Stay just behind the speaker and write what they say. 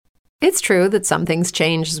It's true that some things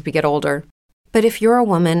change as we get older. But if you're a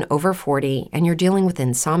woman over 40 and you're dealing with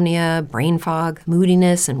insomnia, brain fog,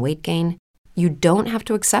 moodiness, and weight gain, you don't have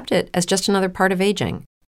to accept it as just another part of aging.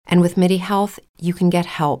 And with MIDI Health, you can get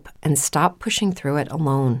help and stop pushing through it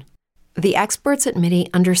alone. The experts at MIDI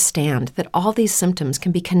understand that all these symptoms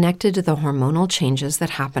can be connected to the hormonal changes that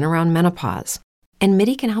happen around menopause, and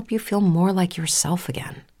MIDI can help you feel more like yourself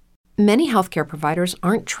again. Many healthcare providers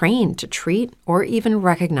aren't trained to treat or even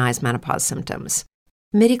recognize menopause symptoms.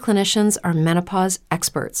 MIDI clinicians are menopause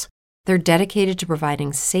experts. They're dedicated to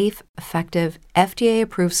providing safe, effective,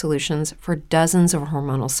 FDA-approved solutions for dozens of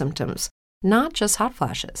hormonal symptoms, not just hot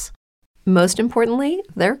flashes. Most importantly,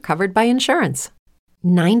 they're covered by insurance.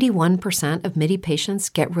 91% of MIDI patients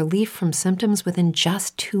get relief from symptoms within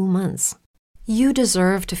just 2 months. You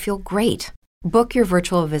deserve to feel great. Book your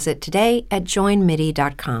virtual visit today at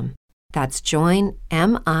joinmidi.com. That's joinmidi.com.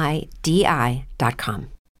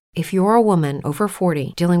 If you're a woman over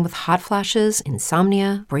 40 dealing with hot flashes,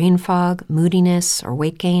 insomnia, brain fog, moodiness, or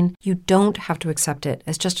weight gain, you don't have to accept it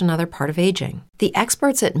as just another part of aging. The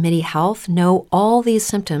experts at MIDI Health know all these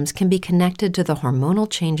symptoms can be connected to the hormonal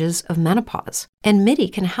changes of menopause, and MIDI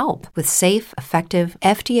can help with safe, effective,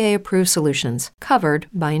 FDA-approved solutions covered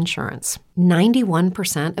by insurance.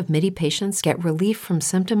 91% of MIDI patients get relief from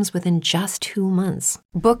symptoms within just 2 months.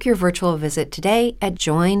 Book your virtual visit today at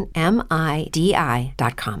joinmidi.com.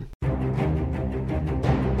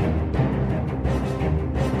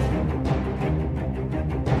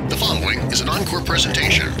 The following is an encore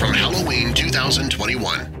presentation from Halloween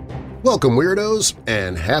 2021. Welcome, Weirdos,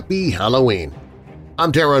 and happy Halloween.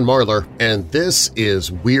 I'm Darren Marlar, and this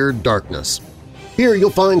is Weird Darkness. Here you'll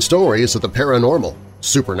find stories of the paranormal,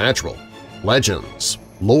 supernatural, legends,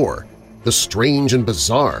 lore, the strange and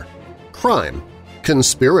bizarre, crime,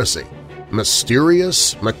 conspiracy,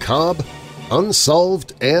 mysterious, macabre,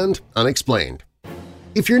 unsolved, and unexplained.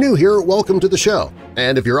 If you're new here, welcome to the show,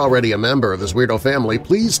 and if you're already a member of this weirdo family,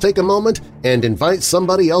 please take a moment and invite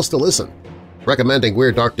somebody else to listen. Recommending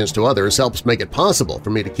Weird Darkness to others helps make it possible for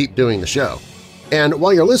me to keep doing the show. And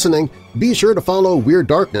while you're listening, be sure to follow Weird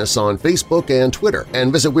Darkness on Facebook and Twitter,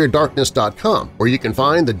 and visit WeirdDarkness.com, where you can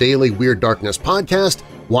find the daily Weird Darkness podcast,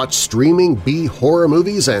 watch streaming B-horror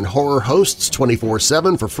movies and horror hosts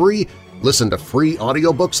 24/7 for free, listen to free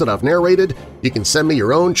audiobooks that I've narrated, you can send me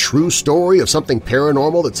your own true story of something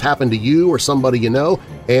paranormal that's happened to you or somebody you know,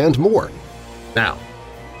 and more. Now,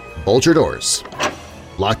 bolt your doors,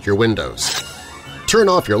 lock your windows, turn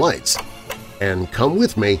off your lights, and come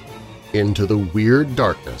with me into the Weird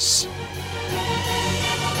Darkness.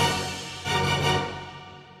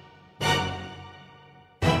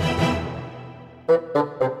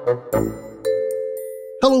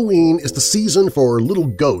 Halloween is the season for little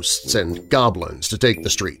ghosts and goblins to take the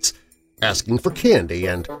streets, asking for candy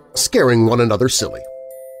and scaring one another silly.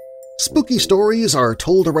 Spooky stories are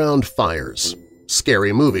told around fires.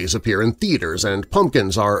 Scary movies appear in theaters, and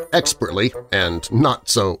pumpkins are expertly and not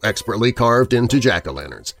so expertly carved into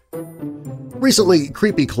jack-o'-lanterns. Recently,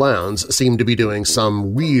 creepy clowns seem to be doing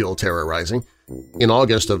some real terrorizing. In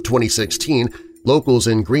August of 2016, locals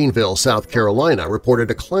in Greenville, South Carolina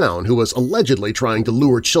reported a clown who was allegedly trying to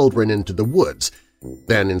lure children into the woods.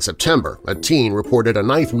 Then in September, a teen reported a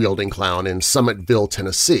knife-wielding clown in Summitville,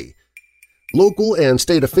 Tennessee. Local and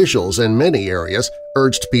state officials in many areas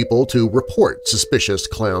urged people to report suspicious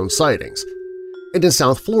clown sightings. And in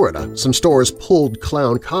South Florida, some stores pulled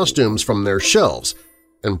clown costumes from their shelves,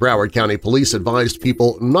 and Broward County Police advised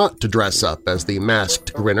people not to dress up as the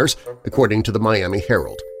masked grinners, according to the Miami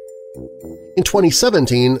Herald. In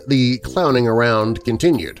 2017, the clowning around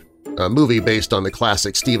continued. A movie based on the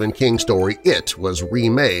classic Stephen King story It was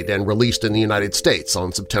remade and released in the United States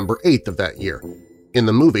on September 8th of that year. In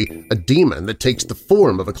the movie, a demon that takes the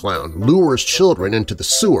form of a clown lures children into the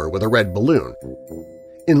sewer with a red balloon.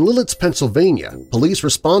 In Lititz, Pennsylvania, police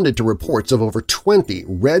responded to reports of over 20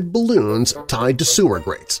 red balloons tied to sewer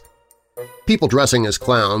grates. People dressing as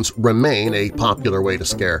clowns remain a popular way to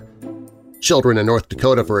scare. Children in North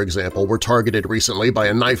Dakota, for example, were targeted recently by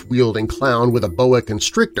a knife-wielding clown with a boa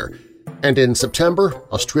constrictor, and in September,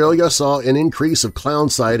 Australia saw an increase of clown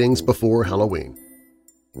sightings before Halloween.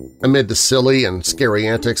 Amid the silly and scary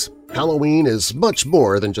antics, Halloween is much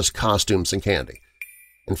more than just costumes and candy.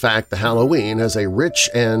 In fact, the Halloween has a rich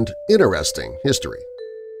and interesting history.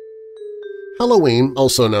 Halloween,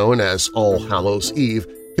 also known as All Hallows' Eve,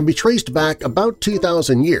 can be traced back about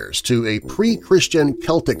 2,000 years to a pre-Christian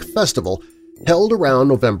Celtic festival held around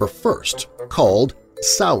November 1st called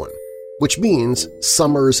Samhain, which means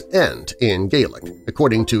summer's end in Gaelic,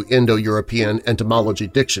 according to Indo-European etymology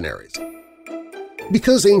dictionaries.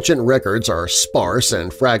 Because ancient records are sparse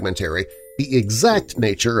and fragmentary, the exact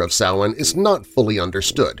nature of Samhain is not fully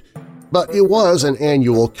understood, but it was an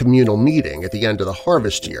annual communal meeting at the end of the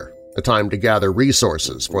harvest year, a time to gather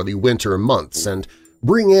resources for the winter months and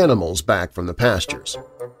bring animals back from the pastures.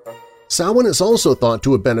 Samhain is also thought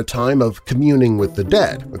to have been a time of communing with the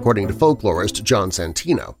dead, according to folklorist John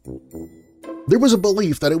Santino. There was a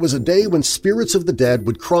belief that it was a day when spirits of the dead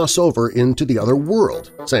would cross over into the other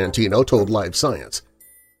world, Santino told Live Science.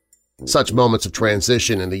 Such moments of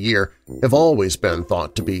transition in the year have always been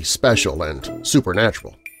thought to be special and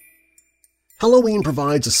supernatural. Halloween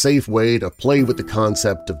provides a safe way to play with the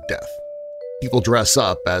concept of death. People dress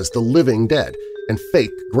up as the living dead, and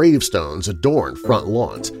fake gravestones adorn front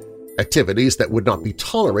lawns, activities that would not be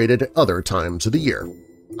tolerated at other times of the year,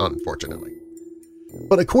 unfortunately.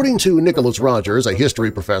 But according to Nicholas Rogers, a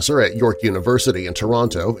history professor at York University in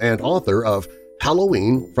Toronto and author of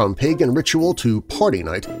Halloween, From Pagan Ritual to Party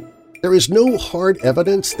Night, there is no hard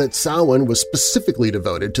evidence that Samhain was specifically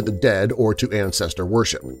devoted to the dead or to ancestor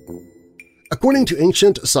worship. According to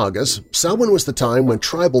ancient sagas, Samhain was the time when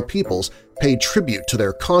tribal peoples paid tribute to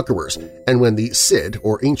their conquerors and when the Cid,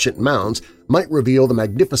 or ancient mounds, might reveal the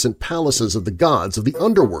magnificent palaces of the gods of the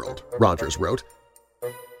underworld, Rogers wrote.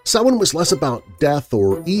 Samhain was less about death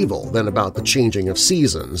or evil than about the changing of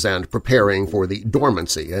seasons and preparing for the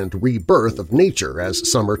dormancy and rebirth of nature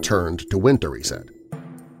as summer turned to winter, he said.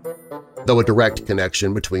 Though a direct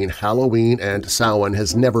connection between Halloween and Samhain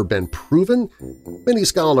has never been proven, many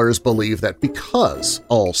scholars believe that because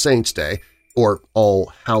All Saints' Day, or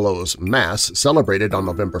All Hallows' Mass, celebrated on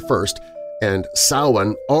November 1st, and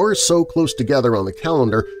Samhain are so close together on the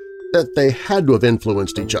calendar that they had to have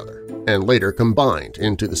influenced each other and later combined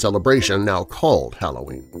into the celebration now called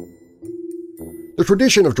Halloween. The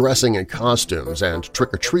tradition of dressing in costumes and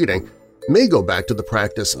trick-or-treating may go back to the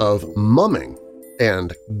practice of mumming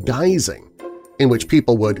and guising, in which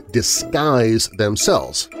people would disguise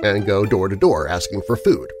themselves and go door to door asking for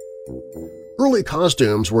food. Early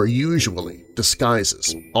costumes were usually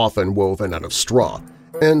disguises, often woven out of straw,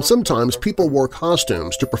 and sometimes people wore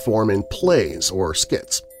costumes to perform in plays or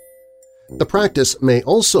skits. The practice may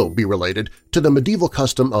also be related to the medieval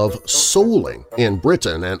custom of souling in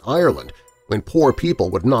Britain and Ireland, when poor people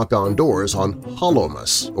would knock on doors on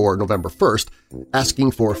Hallowmas, or November 1st,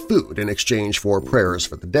 asking for food in exchange for prayers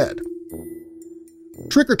for the dead.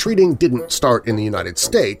 Trick-or-treating didn't start in the United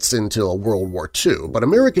States until World War II, but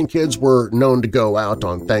American kids were known to go out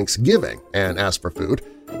on Thanksgiving and ask for food.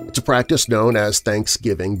 It's a practice known as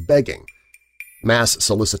Thanksgiving begging. Mass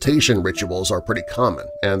solicitation rituals are pretty common,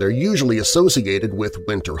 and they're usually associated with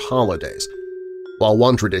winter holidays. While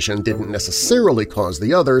one tradition didn't necessarily cause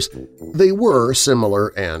the others, they were similar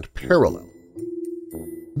and parallel.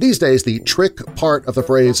 These days, the trick part of the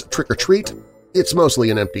phrase trick-or-treat, it's mostly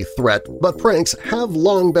an empty threat, but pranks have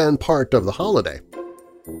long been part of the holiday.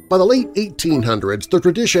 By the late 1800s, the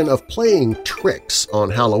tradition of playing tricks on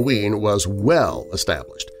Halloween was well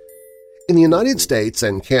established. In the United States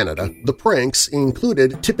and Canada, the pranks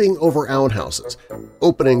included tipping over outhouses,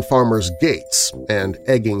 opening farmers' gates, and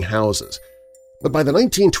egging houses. But by the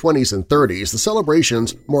 1920s and 30s, the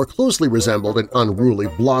celebrations more closely resembled an unruly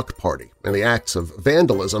block party, and the acts of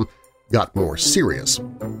vandalism got more serious.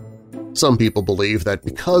 Some people believe that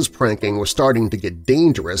because pranking was starting to get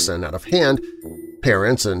dangerous and out of hand,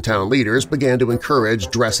 parents and town leaders began to encourage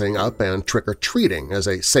dressing up and trick-or-treating as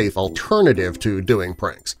a safe alternative to doing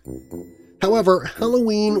pranks. However,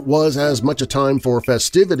 Halloween was as much a time for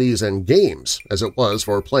festivities and games as it was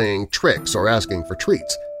for playing tricks or asking for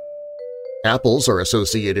treats. Apples are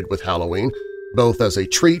associated with Halloween, both as a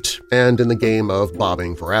treat and in the game of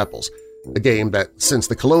bobbing for apples, a game that since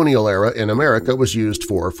the colonial era in America was used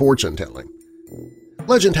for fortune-telling.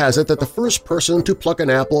 Legend has it that the first person to pluck an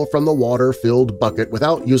apple from the water-filled bucket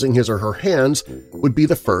without using his or her hands would be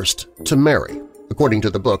the first to marry, according to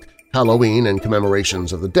the book Halloween and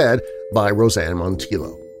Commemorations of the Dead by Roseanne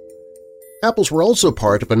Montillo. Apples were also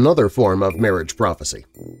part of another form of marriage prophecy.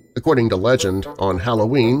 According to legend, on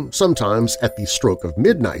Halloween, sometimes at the stroke of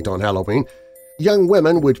midnight on Halloween, young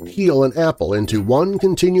women would peel an apple into one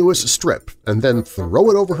continuous strip and then throw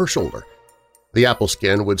it over her shoulder. The apple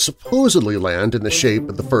skin would supposedly land in the shape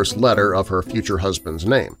of the first letter of her future husband's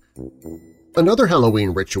name. Another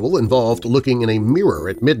Halloween ritual involved looking in a mirror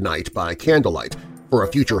at midnight by candlelight, for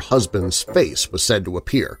a future husband's face was said to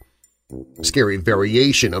appear. A scary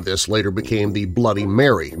variation of this later became the Bloody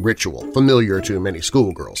Mary ritual, familiar to many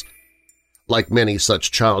schoolgirls. Like many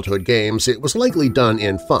such childhood games, it was likely done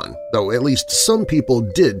in fun, though at least some people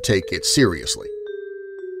did take it seriously.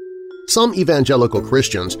 Some evangelical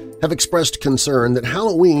Christians have expressed concern that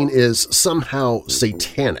Halloween is somehow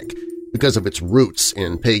satanic because of its roots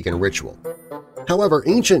in pagan ritual. However,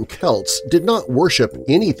 ancient Celts did not worship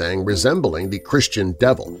anything resembling the Christian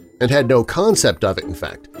devil and had no concept of it, in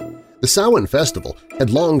fact. The Samhain festival had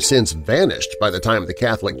long since vanished by the time the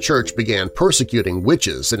Catholic Church began persecuting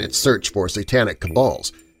witches in its search for satanic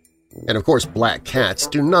cabals. And of course, black cats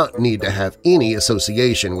do not need to have any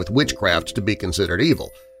association with witchcraft to be considered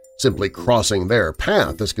evil. Simply crossing their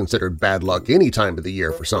path is considered bad luck any time of the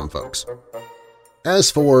year for some folks.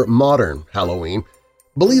 As for modern Halloween,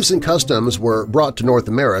 beliefs and customs were brought to North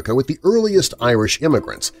America with the earliest Irish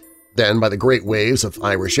immigrants, then by the great waves of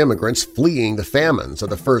Irish immigrants fleeing the famines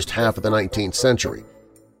of the first half of the 19th century.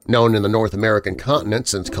 Known in the North American continent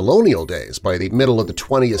since colonial days, by the middle of the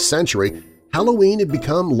 20th century, Halloween had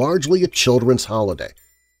become largely a children's holiday.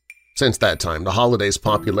 Since that time, the holiday's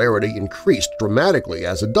popularity increased dramatically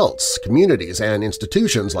as adults, communities, and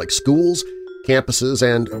institutions like schools, campuses,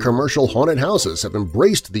 and commercial haunted houses have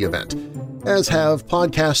embraced the event, as have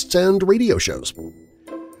podcasts and radio shows.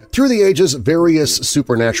 Through the ages, various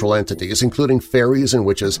supernatural entities, including fairies and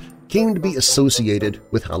witches, came to be associated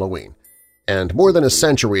with Halloween. And more than a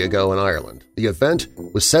century ago in Ireland, the event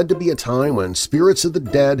was said to be a time when spirits of the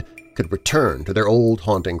dead could return to their old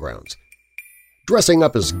haunting grounds. Dressing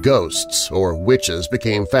up as ghosts or witches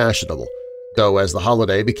became fashionable, though as the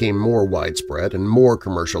holiday became more widespread and more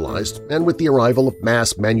commercialized, and with the arrival of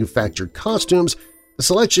mass-manufactured costumes, the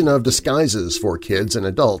selection of disguises for kids and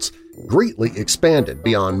adults greatly expanded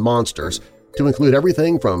beyond monsters to include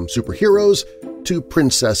everything from superheroes to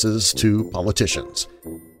princesses to politicians.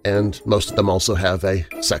 And most of them also have a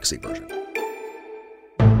sexy version.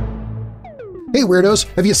 Hey Weirdos!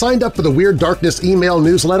 Have you signed up for the Weird Darkness email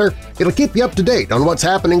newsletter? It'll keep you up to date on what's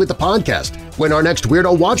happening with the podcast, when our next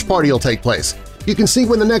Weirdo Watch Party will take place. You can see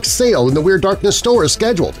when the next sale in the Weird Darkness store is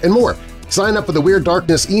scheduled, and more. Sign up for the Weird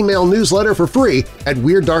Darkness email newsletter for free at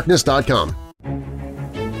WeirdDarkness.com.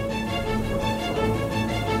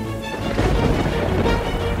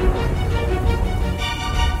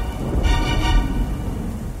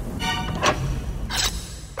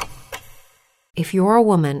 If you're a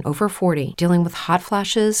woman over 40 dealing with hot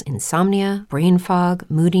flashes, insomnia, brain fog,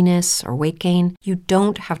 moodiness, or weight gain, you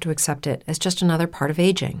don't have to accept it as just another part of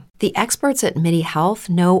aging. The experts at MIDI Health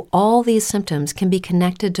know all these symptoms can be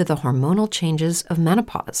connected to the hormonal changes of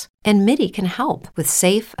menopause. And MIDI can help with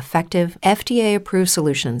safe, effective, FDA-approved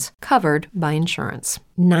solutions covered by insurance.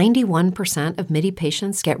 91% of MIDI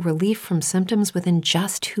patients get relief from symptoms within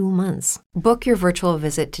just 2 months. Book your virtual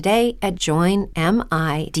visit today at joinmidi.com.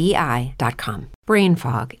 Brain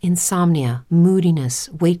fog, insomnia, moodiness,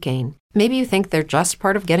 weight gain. Maybe you think they're just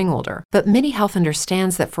part of getting older, but MIDI Health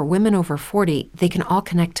understands that for women over 40, they can all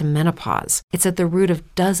connect to menopause. It's at the root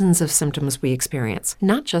of dozens of symptoms we experience,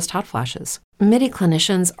 not just hot flashes. MIDI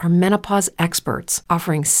clinicians are menopause experts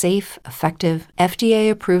offering safe, effective,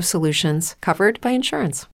 FDA-approved solutions covered by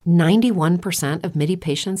insurance. 91% of MIDI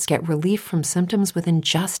patients get relief from symptoms within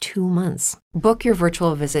just 2 months. Book your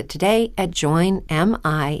virtual visit today at joinmidi.com.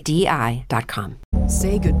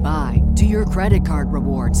 Say goodbye to your credit card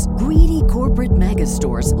rewards. Greedy corporate mega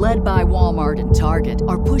stores, led by Walmart and Target,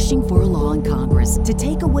 are pushing for a law in Congress to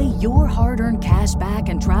take away your hard-earned cash back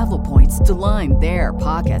and travel points to line their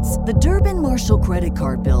pockets. The Durbin-Marshall credit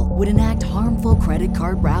card bill would enact harmful credit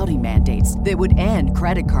card routing mandates that would end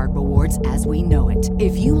credit card rewards as we know it.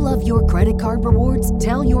 If you love your credit card rewards,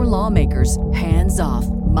 tell your lawmakers, hands off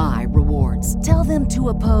my rewards. Tell them to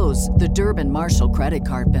oppose the Durbin-Marshall credit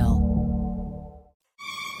card bill.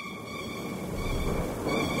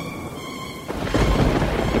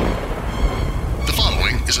 The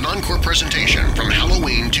following is an encore presentation from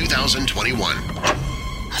Halloween 2021.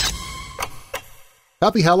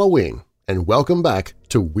 Happy Halloween, and welcome back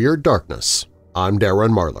to Weird Darkness. I'm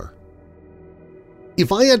Darren Marlar.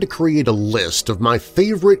 If I had to create a list of my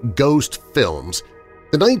favorite ghost films,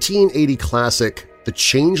 the 1980 classic The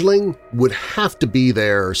Changeling would have to be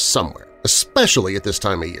there somewhere, especially at this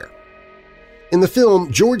time of year. In the film,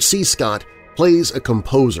 George C. Scott plays a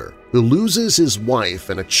composer who loses his wife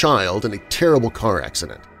and a child in a terrible car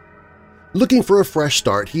accident. Looking for a fresh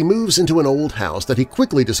start, he moves into an old house that he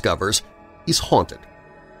quickly discovers is haunted.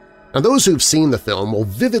 Now, those who've seen the film will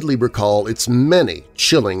vividly recall its many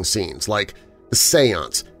chilling scenes like the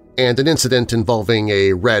seance and an incident involving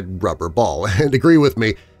a red rubber ball, and agree with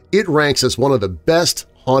me, it ranks as one of the best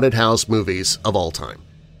haunted house movies of all time.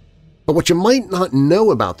 But what you might not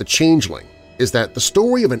know about The Changeling is that the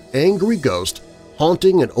story of an angry ghost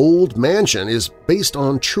haunting an old mansion is based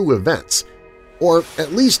on true events. or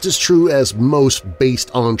at least as true as most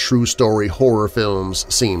based-on-true-story horror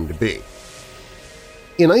films seem to be.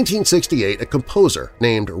 In 1968, a composer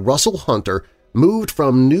named Russell Hunter moved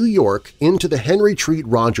from New York into the Henry Treat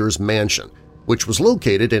Rogers Mansion, which was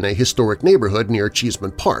located in a historic neighborhood near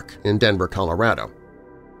Cheesman Park in Denver, Colorado.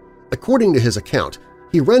 According to his account,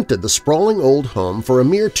 he rented the sprawling old home for a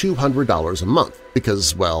mere $200 a month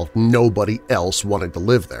because, well, nobody else wanted to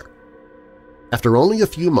live there. After only a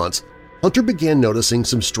few months, Hunter began noticing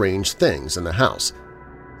some strange things in the house.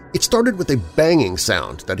 It started with a banging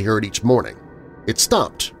sound that he heard each morning. It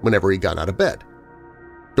stopped whenever he got out of bed.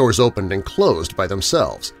 Doors opened and closed by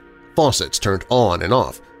themselves, faucets turned on and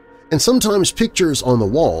off, and sometimes pictures on the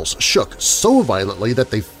walls shook so violently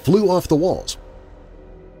that they flew off the walls.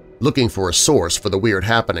 Looking for a source for the weird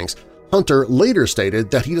happenings, Hunter later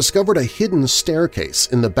stated that he discovered a hidden staircase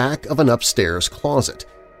in the back of an upstairs closet,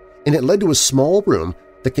 and it led to a small room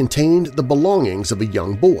that contained the belongings of a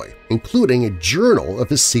young boy, including a journal of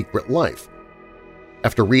his secret life.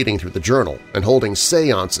 After reading through the journal and holding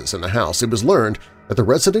seances in the house, it was learned that the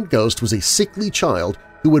resident ghost was a sickly child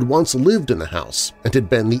who had once lived in the house and had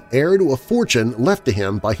been the heir to a fortune left to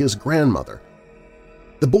him by his grandmother.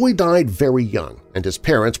 The boy died very young, and his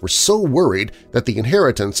parents were so worried that the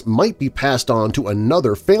inheritance might be passed on to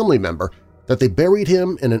another family member that they buried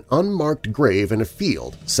him in an unmarked grave in a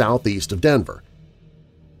field southeast of Denver.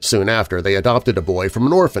 Soon after, they adopted a boy from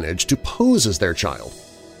an orphanage to pose as their child.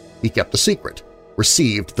 He kept the secret,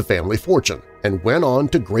 received the family fortune, and went on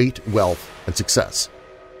to great wealth and success.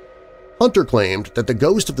 Hunter claimed that the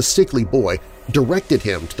ghost of the sickly boy directed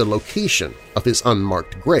him to the location of his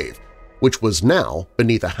unmarked grave, which was now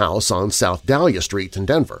beneath a house on South Dahlia Street in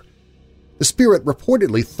Denver. The spirit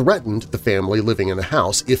reportedly threatened the family living in the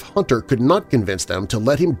house if Hunter could not convince them to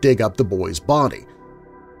let him dig up the boy's body.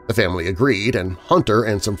 The family agreed, and Hunter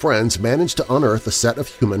and some friends managed to unearth a set of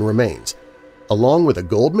human remains, along with a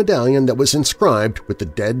gold medallion that was inscribed with the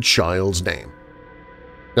dead child's name.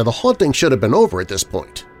 Now, the haunting should have been over at this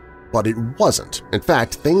point, but it wasn't. In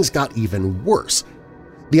fact, things got even worse.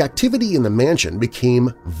 The activity in the mansion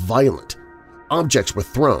became violent. Objects were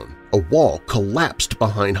thrown, a wall collapsed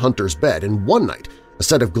behind Hunter's bed, and one night a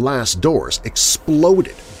set of glass doors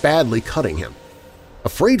exploded, badly cutting him.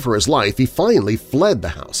 Afraid for his life, he finally fled the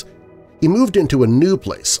house. He moved into a new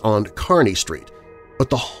place on Kearney Street, but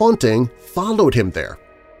the haunting followed him there.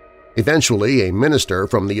 Eventually, a minister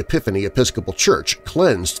from the Epiphany Episcopal Church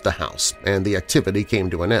cleansed the house, and the activity came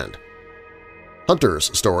to an end.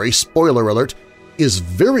 Hunter's story, spoiler alert, is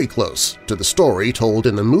very close to the story told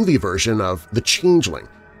in the movie version of The Changeling.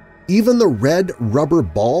 Even the red rubber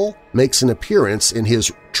ball makes an appearance in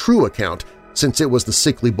his true account since it was the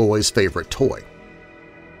sickly boy's favorite toy.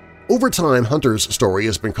 Over time, Hunter's story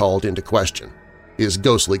has been called into question. His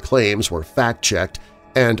ghostly claims were fact-checked,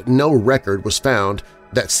 and no record was found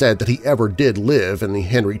that said that he ever did live in the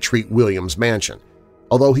Henry Treat Williams Mansion,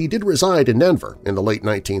 although he did reside in Denver in the late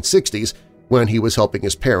 1960s when he was helping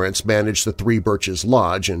his parents manage the Three Birches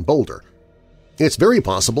Lodge in Boulder. It's very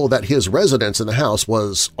possible that his residence in the house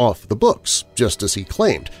was off the books, just as he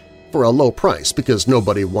claimed, for a low price because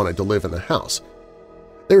nobody wanted to live in the house.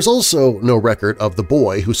 There's also no record of the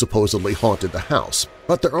boy who supposedly haunted the house,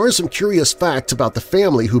 but there are some curious facts about the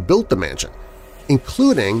family who built the mansion,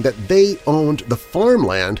 including that they owned the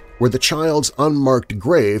farmland where the child's unmarked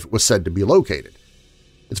grave was said to be located.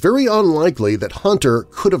 It's very unlikely that Hunter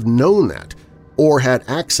could have known that or had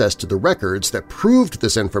access to the records that proved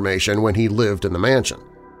this information when he lived in the mansion.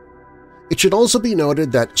 It should also be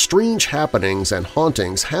noted that strange happenings and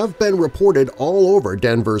hauntings have been reported all over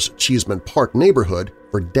Denver's Cheesman Park neighborhood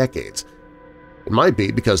for decades. It might be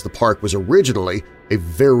because the park was originally a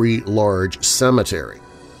very large cemetery.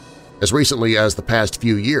 As recently as the past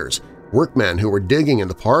few years, workmen who were digging in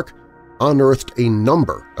the park unearthed a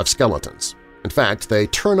number of skeletons. In fact, they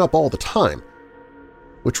turn up all the time,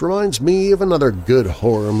 which reminds me of another good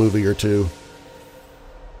horror movie or two.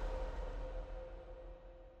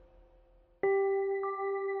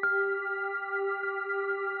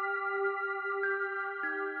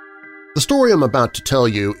 The story I'm about to tell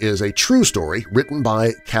you is a true story written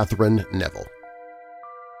by Catherine Neville.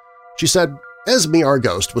 She said, Esme, our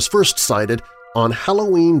ghost, was first sighted on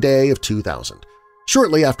Halloween Day of 2000,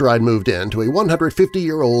 shortly after I'd moved into a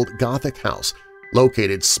 150-year-old Gothic house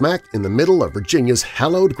located smack in the middle of Virginia's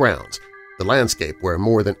hallowed grounds, the landscape where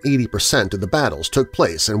more than 80% of the battles took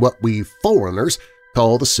place in what we foreigners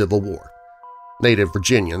call the Civil War. Native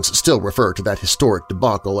Virginians still refer to that historic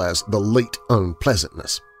debacle as the Late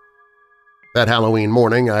Unpleasantness. That Halloween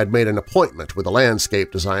morning, I'd made an appointment with a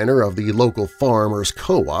landscape designer of the local farmers'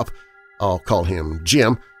 co-op, I'll call him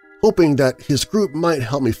Jim, hoping that his group might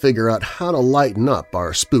help me figure out how to lighten up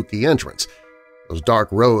our spooky entrance, those dark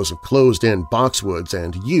rows of closed-in boxwoods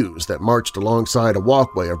and yews that marched alongside a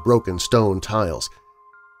walkway of broken stone tiles.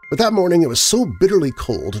 But that morning it was so bitterly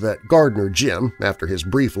cold that Gardener Jim, after his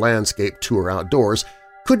brief landscape tour outdoors,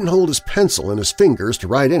 couldn't hold his pencil in his fingers to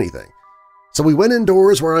write anything. So we went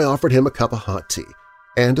indoors where I offered him a cup of hot tea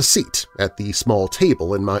and a seat at the small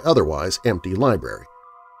table in my otherwise empty library.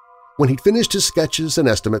 When he'd finished his sketches and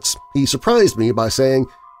estimates, he surprised me by saying,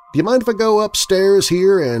 "Do you mind if I go upstairs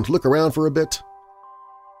here and look around for a bit?"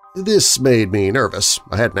 This made me nervous.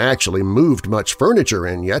 I hadn't actually moved much furniture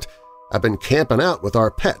in yet. I've been camping out with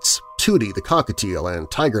our pets, Tootie the cockatiel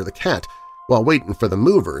and Tiger the cat, while waiting for the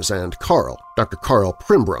movers and Carl, Dr. Carl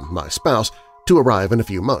Primbram, my spouse, to arrive in a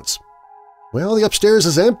few months. "Well, the upstairs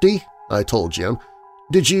is empty," I told Jim.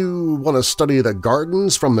 "Did you want to study the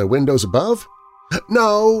gardens from the windows above?"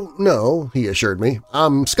 No, he assured me.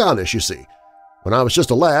 "I'm Scottish, you see. When I was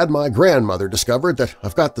just a lad, my grandmother discovered that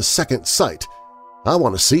I've got the second sight. I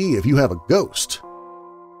want to see if you have a ghost."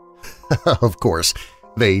 Of course,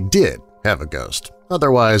 they did have a ghost.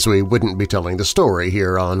 Otherwise, we wouldn't be telling the story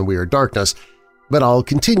here on Weird Darkness, but I'll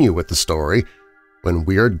continue with the story when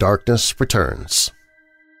Weird Darkness returns.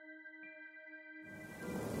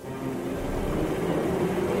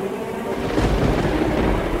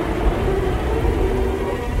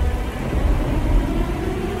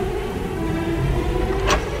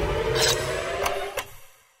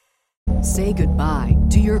 Say goodbye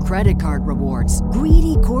to your credit card rewards.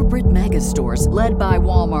 Greedy corporate mega stores, led by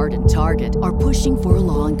Walmart and Target, are pushing for a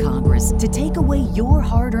law in Congress to take away your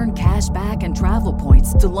hard-earned cash back and travel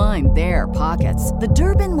points to line their pockets. The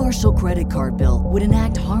Durbin-Marshall credit card bill would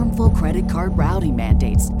enact harmful credit card routing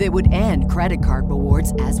mandates that would end credit card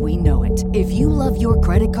rewards as we know it. If you love your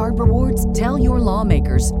credit card rewards, tell your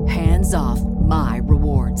lawmakers, hands off my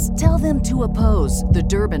rewards. Tell them to oppose the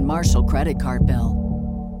Durbin-Marshall credit card bill.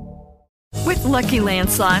 With Lucky Land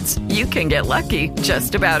Slots, you can get lucky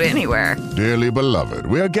just about anywhere. Dearly beloved,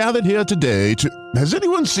 we are gathered here today to... Has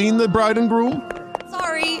anyone seen the bride and groom?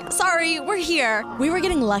 Sorry, we're here. We were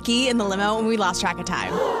getting lucky in the limo and we lost track of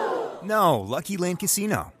time. No, Lucky Land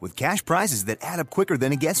Casino, with cash prizes that add up quicker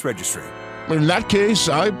than a guest registry. In that case,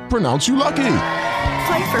 I pronounce you lucky.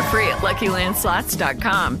 Play for free at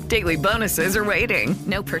LuckyLandSlots.com. Daily bonuses are waiting.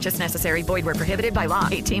 No purchase necessary. Void where prohibited by law.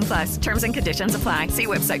 18+. Terms and conditions apply. See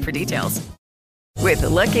website for details. With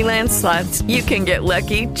Lucky Land Slots, you can get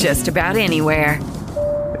lucky just about anywhere.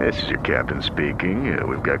 This is your captain speaking.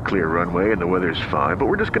 We've got clear runway and the weather's fine, but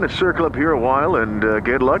we're just going to circle up here a while and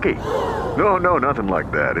get lucky. No, nothing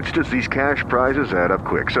like that. It's just these cash prizes add up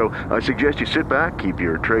quick. So I suggest you sit back, keep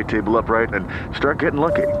your tray table upright, and start getting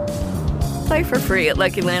lucky. Play for free at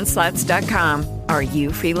LuckyLandSlots.com. Are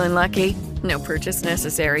you feeling lucky? No purchase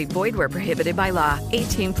necessary. Void where prohibited by law.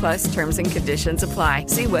 18+ terms and conditions apply.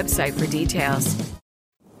 See website for details.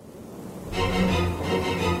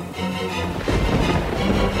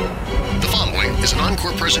 The following is an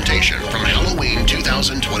encore presentation from Halloween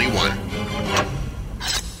 2021.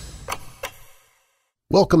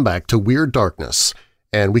 Welcome back to Weird Darkness,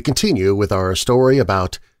 and we continue with our story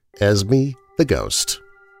about Esme the Ghost.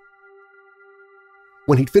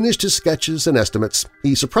 When he'd finished his sketches and estimates,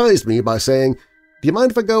 he surprised me by saying, "Do you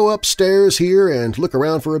mind if I go upstairs here and look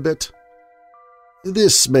around for a bit?"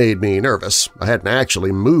 This made me nervous. I hadn't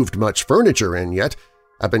actually moved much furniture in yet.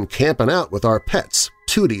 I've been camping out with our pets,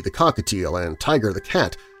 Tootie the cockatiel and Tiger the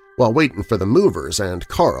cat, while waiting for the movers and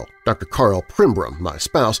Carl, Dr. Carl Primbram, my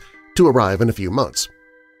spouse, to arrive in a few months.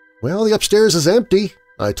 "Well, the upstairs is empty,"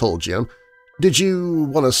 I told Jim. "Did you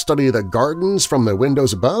want to study the gardens from the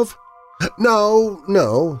windows above?"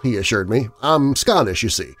 No, he assured me. "I'm Scottish, you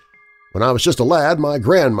see. When I was just a lad, my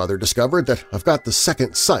grandmother discovered that I've got the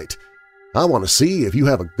second sight. I want to see if you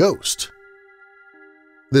have a ghost."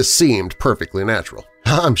 This seemed perfectly natural.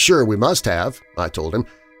 "I'm sure we must have," I told him.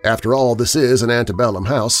 "After all, this is an antebellum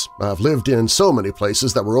house. I've lived in so many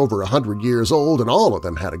places that were over 100 years old and all of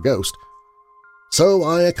them had a ghost." So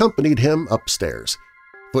I accompanied him upstairs,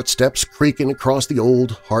 footsteps creaking across the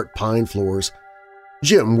old heart pine floors.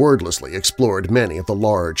 Jim wordlessly explored many of the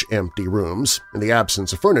large, empty rooms. In the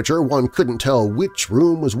absence of furniture, one couldn't tell which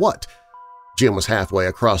room was what. Jim was halfway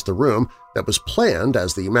across the room that was planned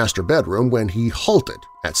as the master bedroom when he halted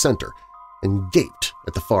at center and gaped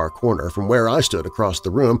at the far corner. From where I stood across the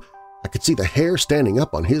room, I could see the hair standing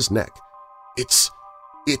up on his neck. It's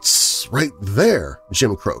right there,"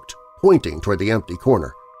 Jim croaked, pointing toward the empty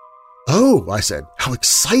corner. "Oh," I said, "how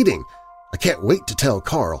exciting! I can't wait to tell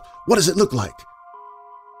Carl. What does it look like?"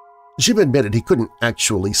 Jim admitted he couldn't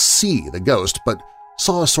actually see the ghost, but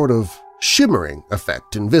saw a sort of shimmering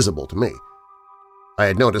effect invisible to me. I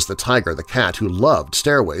had noticed that Tiger the cat, who loved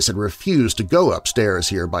stairways, had refused to go upstairs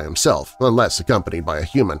here by himself unless accompanied by a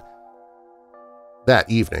human. That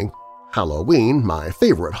evening, Halloween, my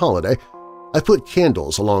favorite holiday, I put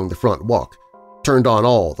candles along the front walk, turned on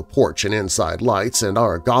all the porch and inside lights, and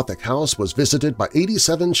our Gothic house was visited by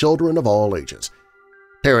 87 children of all ages.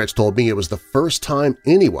 Parents told me it was the first time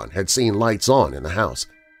anyone had seen lights on in the house.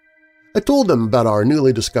 I told them about our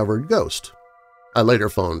newly discovered ghost. I later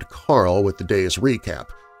phoned Carl with the day's recap,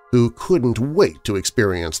 who couldn't wait to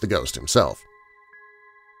experience the ghost himself.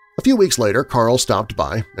 A few weeks later, Carl stopped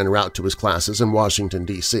by en route to his classes in Washington,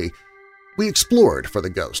 D.C. We explored for the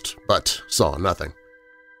ghost, but saw nothing.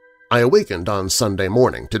 I awakened on Sunday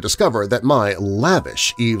morning to discover that my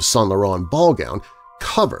lavish Yves Saint Laurent ball gown,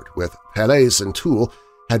 covered with Palais and tulle,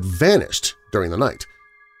 had vanished during the night.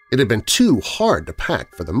 It had been too hard to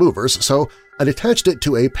pack for the movers, so I attached it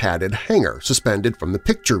to a padded hanger suspended from the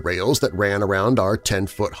picture rails that ran around our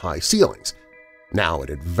 10-foot-high ceilings. Now it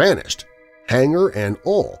had vanished, hanger and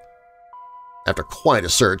all. After quite a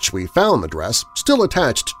search, we found the dress, still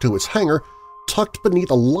attached to its hanger, tucked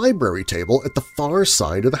beneath a library table at the far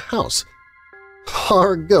side of the house.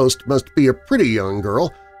 "Our ghost must be a pretty young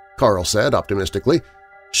girl," Carl said optimistically.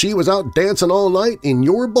 "She was out dancing all night in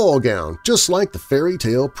your ball gown, just like the fairy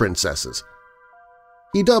tale princesses."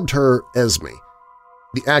 He dubbed her Esme,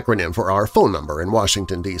 the acronym for our phone number in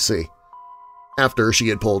Washington, D.C. After she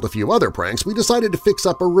had pulled a few other pranks, we decided to fix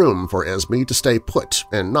up a room for Esme to stay put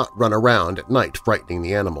and not run around at night frightening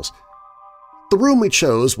the animals. The room we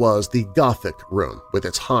chose was the Gothic room, with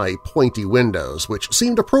its high, pointy windows which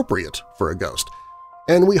seemed appropriate for a ghost,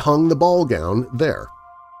 and we hung the ball gown there.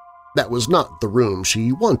 That was not the room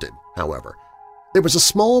she wanted, however. There was a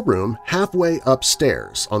small room halfway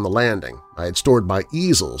upstairs on the landing. I had stored my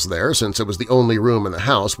easels there since it was the only room in the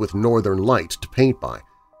house with northern light to paint by.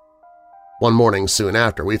 One morning soon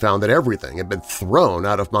after, we found that everything had been thrown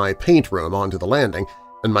out of my paint room onto the landing,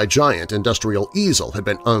 and my giant industrial easel had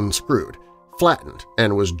been unscrewed, flattened,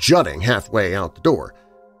 and was jutting halfway out the door.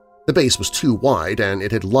 The base was too wide and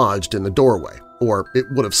it had lodged in the doorway, or it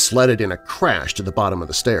would have sledded in a crash to the bottom of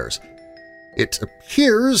the stairs. "It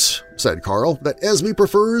appears," said Carl, "that Esme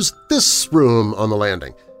prefers this room on the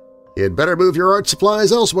landing. You'd better move your art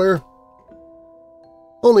supplies elsewhere."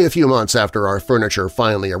 Only a few months after our furniture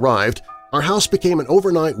finally arrived, our house became an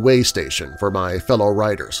overnight way station for my fellow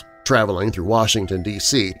writers, traveling through Washington,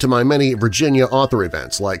 D.C. to my many Virginia author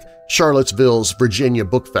events like Charlottesville's Virginia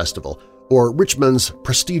Book Festival or Richmond's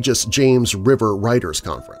prestigious James River Writers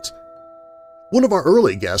Conference. One of our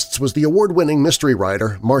early guests was the award-winning mystery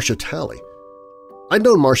writer Marcia Talley. I'd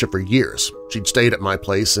known Marcia for years. She'd stayed at my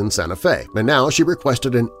place in Santa Fe, and now she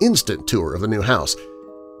requested an instant tour of the new house.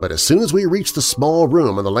 But as soon as we reached the small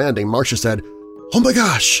room on the landing, Marcia said, "Oh my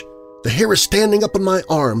gosh! The hair is standing up on my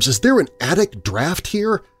arms. Is there an attic draft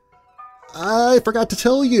here?" "I forgot to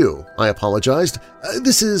tell you," I apologized.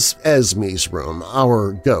 "This is Esme's room,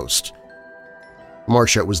 our ghost."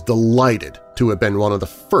 Marcia was delighted to have been one of the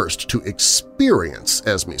first to experience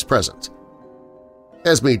Esme's presence.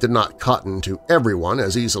 Esme did not cotton to everyone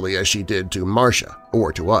as easily as she did to Marcia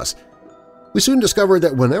or to us. We soon discovered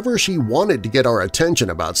that whenever she wanted to get our attention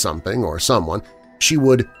about something or someone, she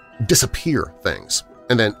would disappear things,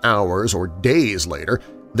 and then hours or days later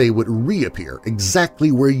they would reappear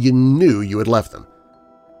exactly where you knew you had left them.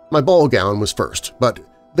 My ball gown was first, but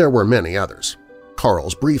there were many others.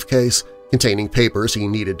 Carl's briefcase, containing papers he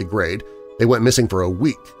needed to grade, they went missing for a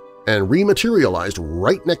week and rematerialized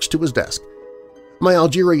right next to his desk. My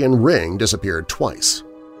Algerian ring disappeared twice.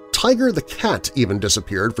 Tiger the cat even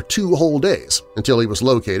disappeared for 2 whole days until he was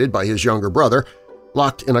located by his younger brother,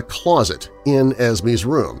 locked in a closet in Esme's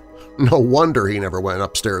room. No wonder he never went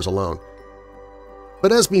upstairs alone.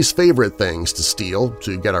 But Esme's favorite things to steal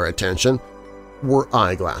to get our attention were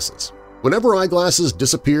eyeglasses. Whenever eyeglasses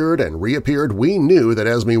disappeared and reappeared, we knew that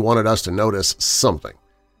Esme wanted us to notice something.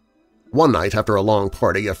 One night after a long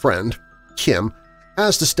party, a friend, Kim,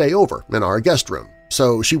 asked to stay over in our guest room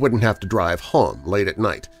so she wouldn't have to drive home late at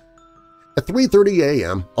night. At 3:30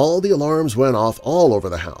 a.m., all the alarms went off all over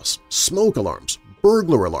the house – smoke alarms,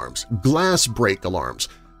 burglar alarms, glass break alarms,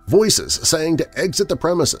 voices saying to exit the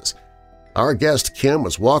premises. Our guest Kim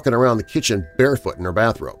was walking around the kitchen barefoot in her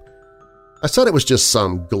bathrobe. I said it was just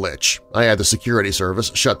some glitch. I had the security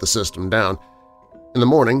service shut the system down. In the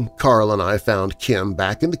morning, Carl and I found Kim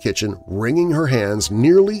back in the kitchen wringing her hands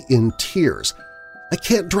nearly in tears. "I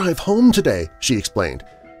can't drive home today," she explained.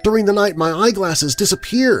 "During the night my eyeglasses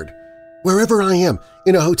disappeared. Wherever I am,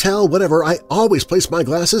 in a hotel, whatever, I always place my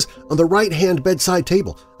glasses on the right-hand bedside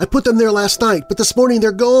table. I put them there last night, but this morning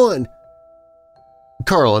they're gone."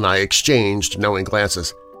 Carl and I exchanged knowing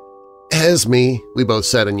glances. "Esme," we both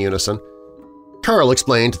said in unison. Carl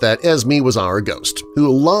explained that Esme was our ghost, who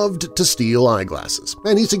loved to steal eyeglasses,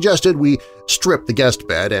 and he suggested we strip the guest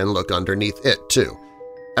bed and look underneath it, too.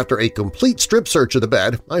 After a complete strip search of the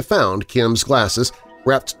bed, I found Kim's glasses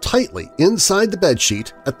wrapped tightly inside the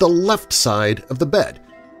bedsheet at the left side of the bed,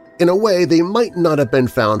 in a way they might not have been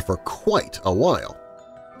found for quite a while.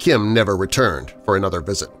 Kim never returned for another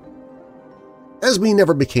visit. Esme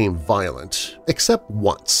never became violent, except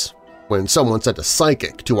once, when someone sent a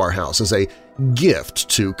psychic to our house as a gift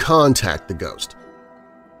to contact the ghost.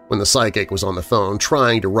 When the psychic was on the phone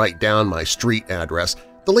trying to write down my street address,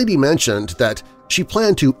 the lady mentioned that she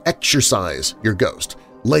planned to exorcise your ghost,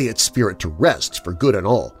 lay its spirit to rest for good and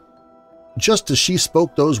all. Just as she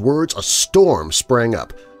spoke those words, a storm sprang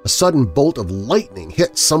up. A sudden bolt of lightning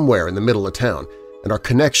hit somewhere in the middle of town, and our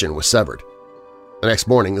connection was severed. The next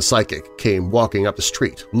morning, the psychic came walking up the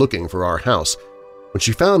street, looking for our house. When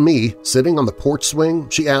she found me sitting on the porch swing,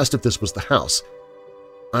 she asked if this was the house.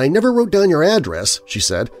 "I never wrote down your address," she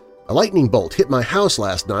said. "A lightning bolt hit my house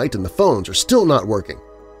last night and the phones are still not working."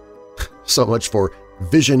 So much for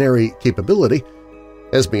visionary capability.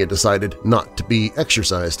 Esme had decided not to be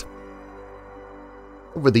exorcised.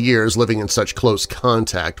 Over the years living in such close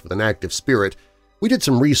contact with an active spirit, we did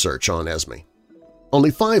some research on Esme.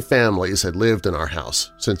 Only 5 families had lived in our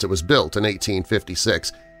house since it was built in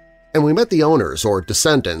 1856, and we met the owners or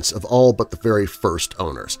descendants of all but the very first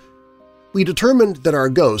owners. We determined that our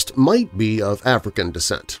ghost might be of African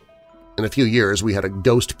descent. In a few years, we had a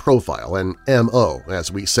ghost profile, an M.O.,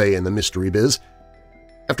 as we say in the mystery biz.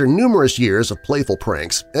 After numerous years of playful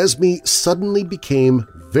pranks, Esme suddenly became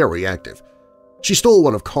very active. She stole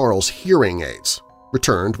one of Carl's hearing aids,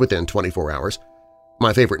 returned within 24 hours,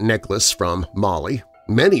 my favorite necklace from Molly,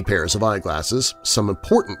 many pairs of eyeglasses, some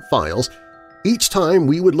important files. Each time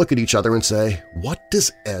we would look at each other and say, "What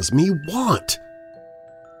does Esme want?"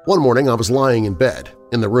 One morning I was lying in bed,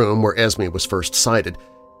 in the room where Esme was first sighted,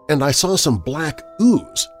 and I saw some black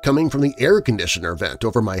ooze coming from the air conditioner vent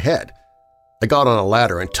over my head. I got on a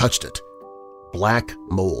ladder and touched it. Black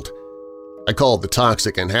mold. I called the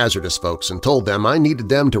toxic and hazardous folks and told them I needed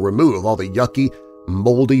them to remove all the yucky,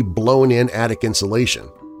 moldy, blown-in attic insulation,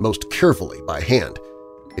 most carefully by hand.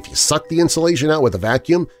 If you suck the insulation out with a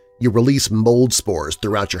vacuum, you release mold spores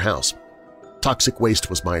throughout your house. Toxic waste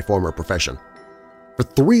was my former profession. For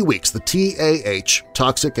 3 weeks, the TAH,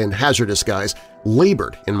 toxic and hazardous guys,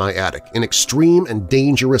 labored in my attic in extreme and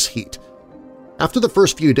dangerous heat. After the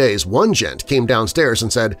first few days, one gent came downstairs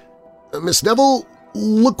and said, "Miss Neville,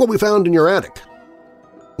 look what we found in your attic."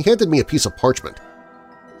 He handed me a piece of parchment.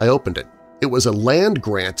 I opened it. It was a land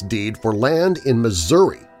grant deed for land in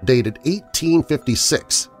Missouri dated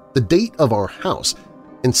 1856, the date of our house,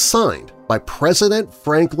 and signed by President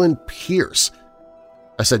Franklin Pierce.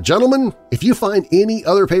 I said, "Gentlemen, if you find any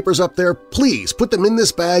other papers up there, please put them in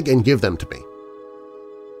this bag and give them to me."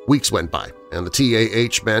 Weeks went by, and the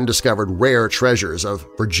TAH men discovered rare treasures of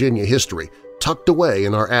Virginia history tucked away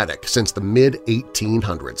in our attic since the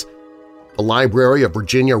mid-1800s. The Library of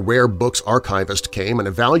Virginia Rare Books archivist came and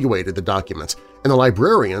evaluated the documents, and the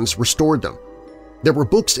librarians restored them. There were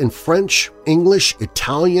books in French, English,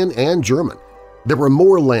 Italian, and German. There were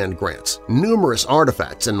more land grants, numerous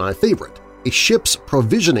artifacts, and my favorite, a ship's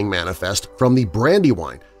provisioning manifest from the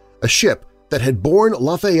Brandywine, a ship that had borne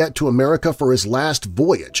Lafayette to America for his last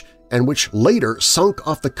voyage and which later sunk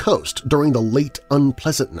off the coast during the late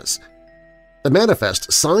unpleasantness. The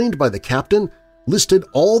manifest, signed by the captain, listed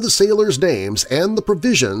all the sailors' names and the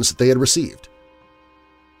provisions they had received.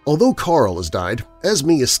 Although Carl has died,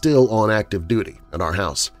 Esme is still on active duty at our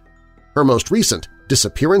house. Her most recent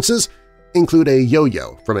disappearances include a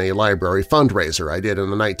yo-yo from a library fundraiser I did in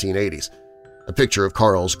the 1980s, a picture of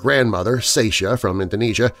Carl's grandmother, Sasha, from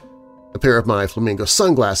Indonesia, a pair of my flamingo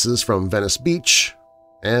sunglasses from Venice Beach,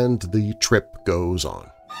 and the trip goes on.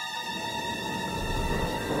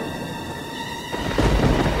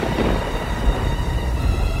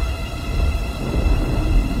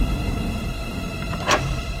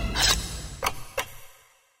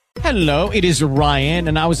 Hello, it is Ryan,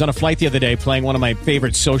 and I was on a flight the other day playing one of my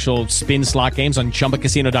favorite social spin slot games on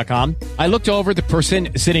ChumbaCasino.com. I looked over at the person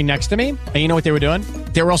sitting next to me, and you know what they were doing?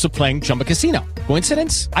 They were also playing Chumba Casino.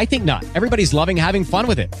 Coincidence? I think not. Everybody's loving having fun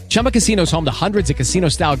with it. Chumba Casino is home to hundreds of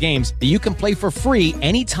casino-style games that you can play for free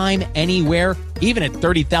anytime, anywhere, even at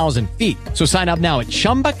 30,000 feet. So sign up now at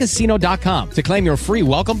ChumbaCasino.com to claim your free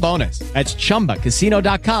welcome bonus. That's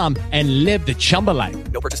ChumbaCasino.com and live the Chumba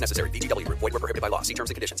life. No purchase necessary. VGW. Void where prohibited by law. See terms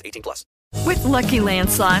and conditions. 18+. With Lucky Land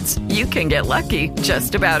Slots, you can get lucky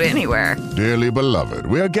just about anywhere. Dearly beloved,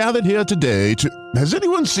 we are gathered here today to... Has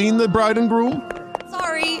anyone seen the bride and groom?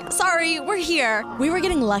 Sorry, we're here. We were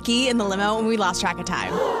getting lucky in the limo and we lost track of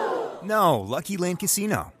time. No, Lucky Land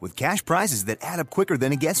Casino, with cash prizes that add up quicker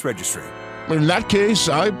than a guest registry. In that case,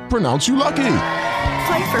 I pronounce you lucky.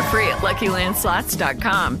 Play for free at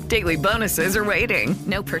LuckyLandSlots.com. Daily bonuses are waiting.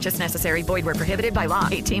 No purchase necessary. Void where prohibited by law.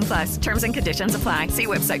 18+. Terms and conditions apply. See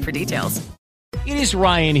website for details. It is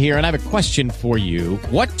Ryan here, and I have a question for you.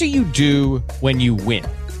 What do you do when you win?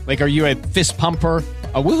 Like, are you a fist pumper,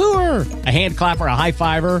 a woohooer, a hand clapper, a high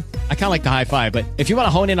fiver? I kind of like the high five, but if you want to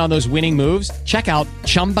hone in on those winning moves, check out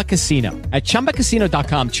Chumba Casino. At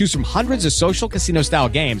ChumbaCasino.com, choose from hundreds of social casino-style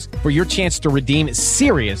games for your chance to redeem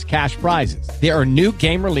serious cash prizes. There are new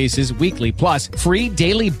game releases weekly, plus free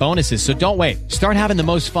daily bonuses, so don't wait. Start having the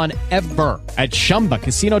most fun ever at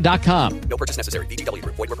ChumbaCasino.com. No purchase necessary. VGW.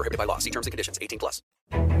 Void where prohibited by law. See terms and conditions. 18+.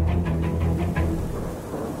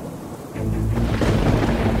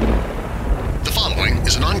 The following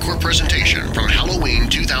is an encore presentation from Halloween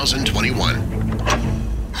 2021.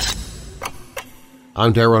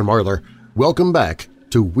 I'm Darren Marlar. Welcome back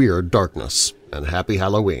to Weird Darkness, and happy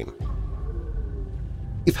Halloween.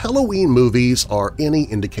 If Halloween movies are any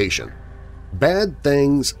indication, bad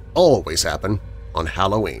things always happen on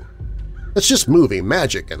Halloween. It's just movie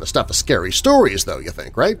magic and the stuff of scary stories, though, you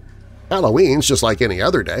think, right? Halloween's just like any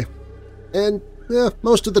other day. And,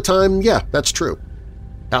 most of the time, that's true.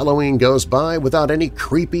 Halloween goes by without any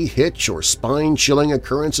creepy hitch or spine-chilling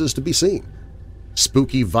occurrences to be seen.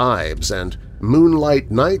 Spooky vibes and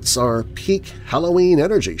moonlight nights are peak Halloween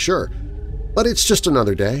energy, sure, but it's just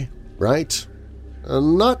another day, right?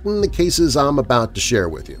 Not in the cases I'm about to share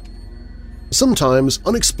with you. Sometimes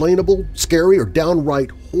unexplainable, scary, or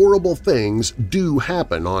downright horrible things do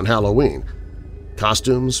happen on Halloween.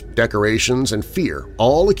 Costumes, decorations, and fear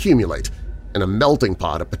all accumulate in a melting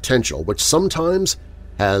pot of potential which sometimes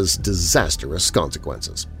has disastrous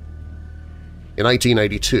consequences. In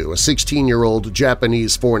 1992, a 16-year-old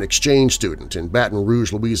Japanese foreign exchange student in Baton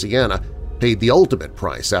Rouge, Louisiana, paid the ultimate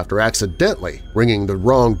price after accidentally ringing the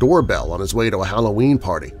wrong doorbell on his way to a Halloween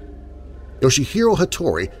party. Yoshihiro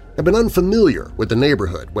Hattori had been unfamiliar with the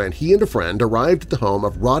neighborhood when he and a friend arrived at the home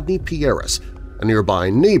of Rodney Pieris, a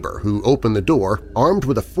nearby neighbor who opened the door armed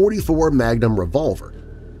with a .44 Magnum revolver.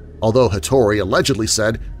 Although Hattori allegedly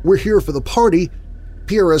said, "We're here for the party,"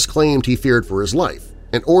 Pieris claimed he feared for his life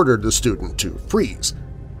and ordered the student to freeze.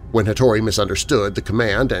 When Hattori misunderstood the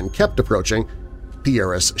command and kept approaching,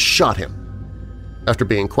 Pieris shot him. After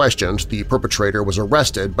being questioned, the perpetrator was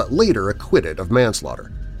arrested but later acquitted of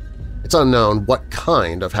manslaughter. It's unknown what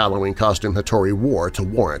kind of Halloween costume Hattori wore to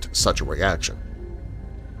warrant such a reaction.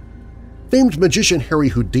 Famed magician Harry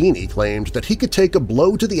Houdini claimed that he could take a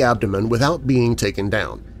blow to the abdomen without being taken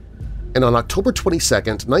down. And on October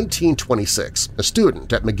 22, 1926, a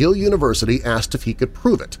student at McGill University asked if he could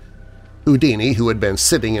prove it. Houdini, who had been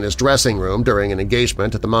sitting in his dressing room during an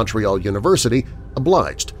engagement at the Montreal University,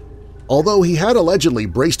 obliged. Although he had allegedly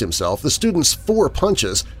braced himself, the student's 4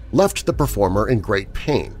 punches left the performer in great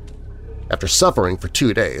pain. After suffering for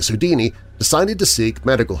 2 days, Houdini decided to seek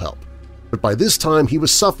medical help, but by this time he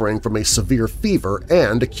was suffering from a severe fever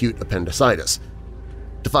and acute appendicitis.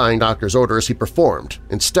 Defying doctor's orders, he performed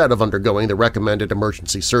instead of undergoing the recommended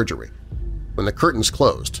emergency surgery. When the curtains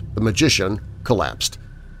closed, the magician collapsed.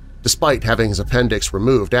 Despite having his appendix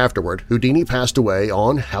removed afterward, Houdini passed away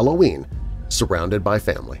on Halloween, surrounded by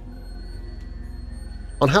family.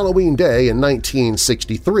 On Halloween Day in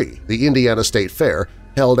 1963, the Indiana State Fair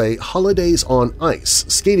held a Holidays on Ice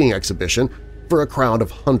skating exhibition for a crowd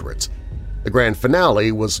of hundreds. The grand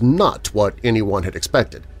finale was not what anyone had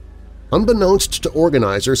expected. Unbeknownst to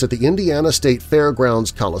organizers at the Indiana State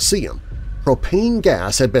Fairgrounds Coliseum, propane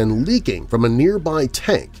gas had been leaking from a nearby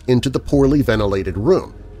tank into the poorly ventilated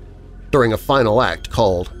room. During a final act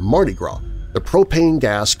called Mardi Gras, the propane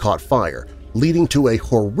gas caught fire, leading to a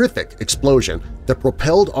horrific explosion that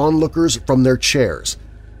propelled onlookers from their chairs.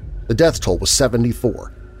 The death toll was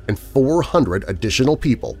 74, and 400 additional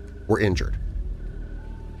people were injured.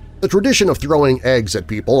 The tradition of throwing eggs at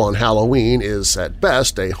people on Halloween is at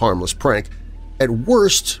best a harmless prank. At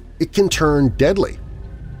worst, it can turn deadly.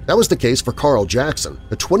 That was the case for Carl Jackson,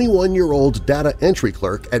 a 21-year-old data entry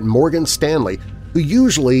clerk at Morgan Stanley who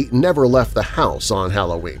usually never left the house on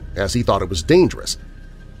Halloween as he thought it was dangerous.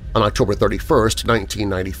 On October 31,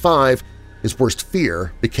 1995, his worst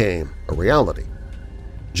fear became a reality.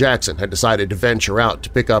 Jackson had decided to venture out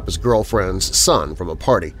to pick up his girlfriend's son from a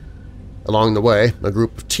party. Along the way, a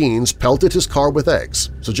group of teens pelted his car with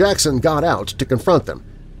eggs, so Jackson got out to confront them.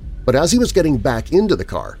 But as he was getting back into the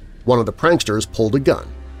car, one of the pranksters pulled a gun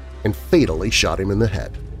and fatally shot him in the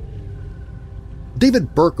head.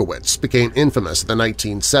 David Berkowitz became infamous in the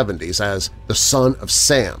 1970s as the Son of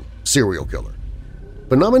Sam serial killer.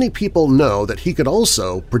 But not many people know that he could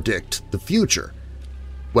also predict the future.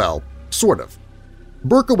 Well, sort of.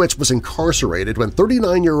 Berkowitz was incarcerated when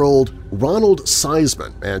 39-year-old Ronald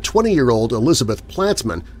Seisman and 20-year-old Elizabeth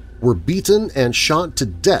Platzman were beaten and shot to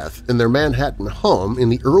death in their Manhattan home in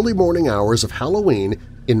the early morning hours of Halloween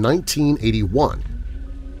in 1981.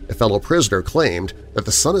 A fellow prisoner claimed that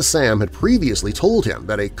the Son of Sam had previously told him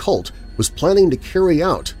that a cult was planning to carry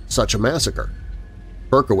out such a massacre.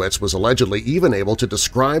 Berkowitz was allegedly even able to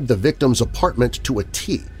describe the victim's apartment to a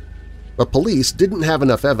T, but police didn't have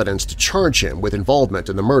enough evidence to charge him with involvement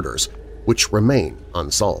in the murders, which remain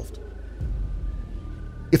unsolved.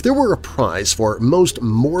 If there were a prize for most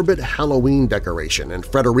morbid Halloween decoration in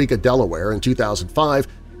Frederica, Delaware in 2005,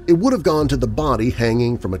 it would have gone to the body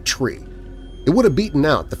hanging from a tree. It would have beaten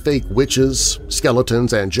out the fake witches,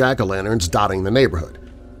 skeletons, and jack-o'-lanterns dotting the neighborhood.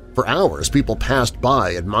 For hours, people passed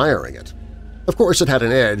by admiring it. Of course, it had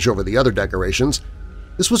an edge over the other decorations.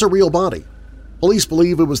 This was a real body. Police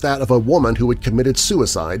believe it was that of a woman who had committed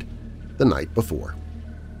suicide the night before.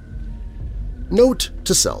 Note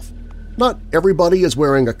to self: not everybody is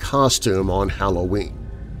wearing a costume on Halloween.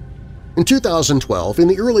 In 2012, in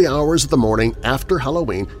the early hours of the morning after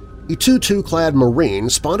Halloween, a tutu-clad Marine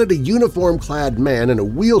spotted a uniform-clad man in a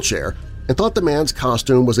wheelchair and thought the man's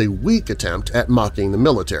costume was a weak attempt at mocking the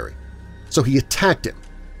military. So he attacked him.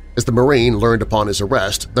 As the Marine learned upon his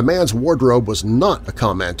arrest, the man's wardrobe was not a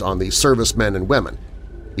comment on the servicemen and women.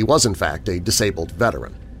 He was, in fact, a disabled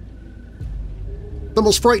veteran. The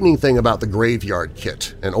most frightening thing about the graveyard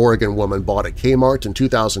kit an Oregon woman bought at Kmart in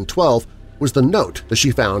 2012 was the note that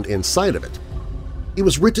she found inside of it. It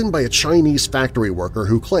was written by a Chinese factory worker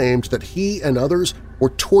who claimed that he and others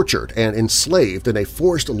were tortured and enslaved in a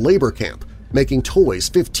forced labor camp, making toys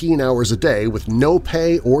 15 hours a day with no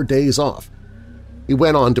pay or days off. He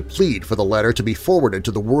went on to plead for the letter to be forwarded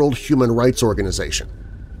to the World Human Rights Organization.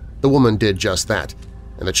 The woman did just that,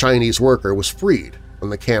 and the Chinese worker was freed when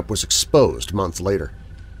the camp was exposed months later.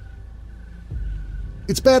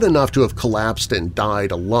 It's bad enough to have collapsed and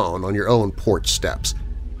died alone on your own porch steps,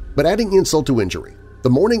 but adding insult to injury, the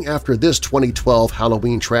morning after this 2012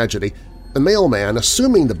 Halloween tragedy, the mailman,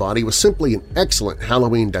 assuming the body was simply an excellent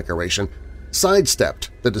Halloween decoration, sidestepped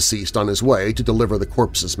the deceased on his way to deliver the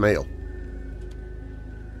corpse's mail.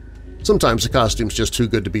 Sometimes the costume's just too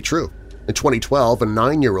good to be true. In 2012, a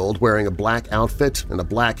 9-year-old wearing a black outfit and a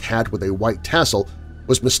black hat with a white tassel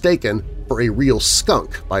was mistaken for a real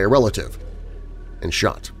skunk by a relative and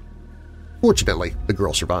shot. Fortunately, the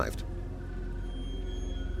girl survived.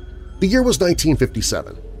 The year was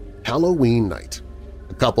 1957, Halloween night.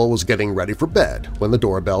 The couple was getting ready for bed when the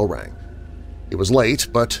doorbell rang. It was late,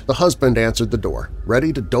 but the husband answered the door,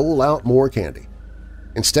 ready to dole out more candy.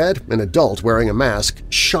 Instead, an adult wearing a mask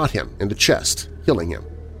shot him in the chest, killing him.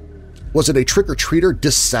 Was it a trick-or-treater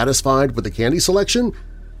dissatisfied with the candy selection?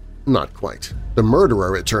 Not quite. The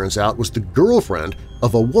murderer, it turns out, was the girlfriend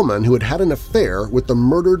of a woman who had had an affair with the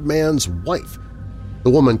murdered man's wife. The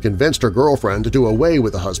woman convinced her girlfriend to do away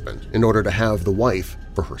with the husband in order to have the wife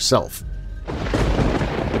for herself.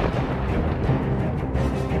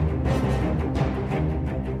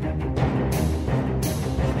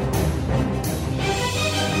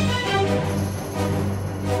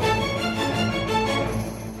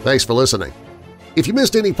 Thanks for listening. If you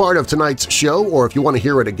missed any part of tonight's show or if you want to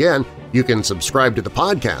hear it again, you can subscribe to the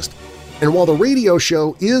podcast. And while the radio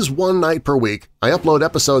show is one night per week, I upload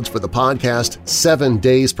episodes for the podcast 7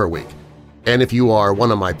 days per week. And if you are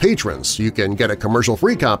one of my patrons, you can get a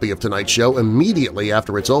commercial-free copy of tonight's show immediately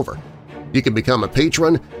after it's over. You can become a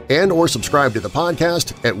patron and or subscribe to the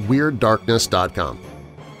podcast at WeirdDarkness.com.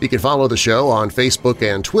 You can follow the show on Facebook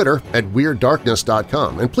and Twitter at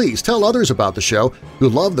WeirdDarkness.com, and please tell others about the show who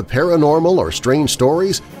love the paranormal or strange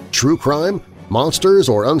stories, true crime, monsters,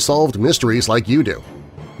 or unsolved mysteries like you do.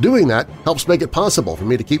 Doing that helps make it possible for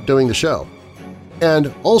me to keep doing the show.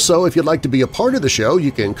 And also, if you'd like to be a part of the show,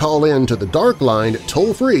 you can call in to the Dark Line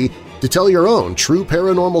toll-free to tell your own true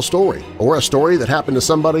paranormal story or a story that happened to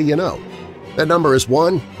somebody you know. That number is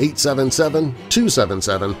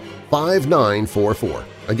 1-877-277-5944.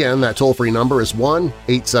 Again, that toll-free number is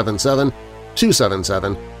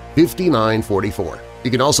 1-877-277-5944.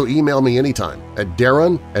 You can also email me anytime at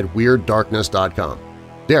darren@weirddarkness.com.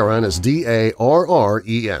 Darren is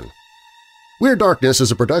D-A-R-R-E-N. Weird Darkness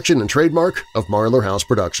is a production and trademark of Marlar House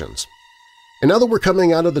Productions. And now that we're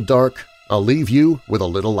coming out of the dark, I'll leave you with a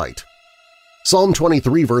little light. Psalm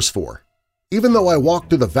 23, verse 4. Even though I walk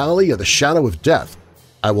through the valley of the shadow of death,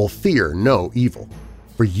 I will fear no evil,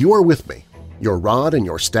 for you are with me. Your rod and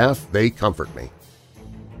your staff, they comfort me.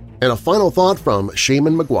 And a final thought from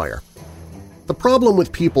Shaman McGuire. The problem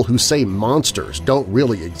with people who say monsters don't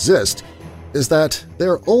really exist is that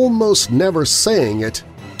they're almost never saying it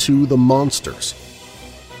to the monsters.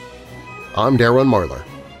 I'm Darren Marlar.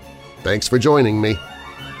 Thanks for joining me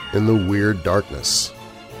in the Weird Darkness.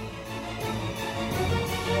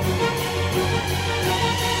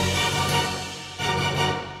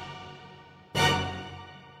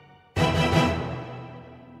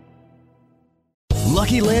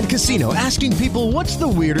 Lucky Land Casino, asking people, what's the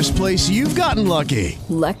weirdest place you've gotten lucky?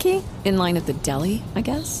 Lucky? In line at the deli, I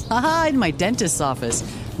guess? Aha, in my dentist's office.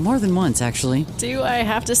 More than once, actually. Do I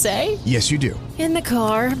have to say? Yes, you do. In the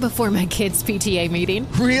car before my kids' PTA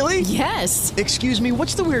meeting. Really? Yes. Excuse me,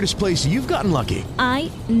 what's the weirdest place you've gotten lucky?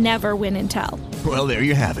 I never win and tell. Well, there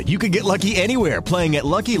you have it. You can get lucky anywhere, playing at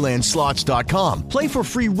LuckyLandSlots.com. Play for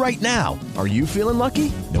free right now. Are you feeling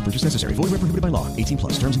lucky? No purchase necessary. Void where prohibited by law.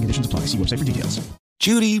 18+. Terms and conditions apply. See website for details.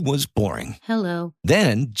 Judy was boring. Hello.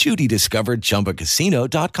 Then Judy discovered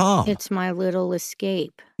ChumbaCasino.com. It's my little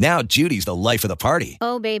escape. Now Judy's the life of the party.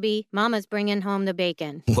 Oh, baby, mama's bringing home the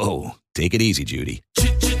bacon. Whoa, take it easy, Judy.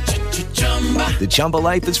 The Chumba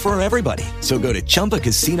life is for everybody. So go to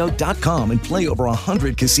ChumbaCasino.com and play over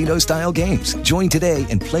 100 casino-style games. Join today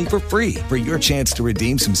and play for free for your chance to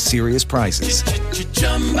redeem some serious prizes.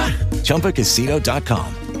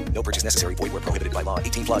 ChumbaCasino.com. No purchase necessary. Void where prohibited by law.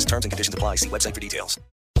 18+. Terms and conditions apply. See website for details.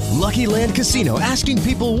 Lucky Land Casino, asking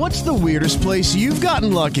people, what's the weirdest place you've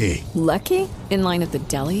gotten lucky? Lucky? In line at the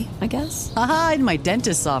deli, I guess? Aha, in my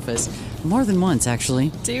dentist's office. More than once,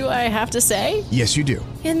 actually. Do I have to say? Yes, you do.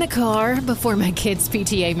 In the car before my kids'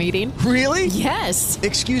 PTA meeting. Really? Yes.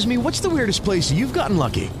 Excuse me, what's the weirdest place you've gotten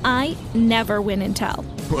lucky? I never win and tell.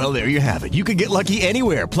 Well, there you have it. You can get lucky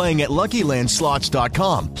anywhere, playing at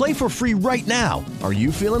LuckyLandSlots.com. Play for free right now. Are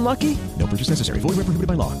you feeling lucky? No purchase necessary. Void where prohibited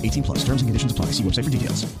by law. 18+. Terms and conditions apply. See website for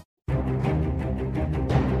details.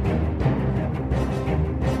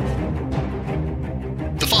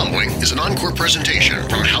 The following is an encore presentation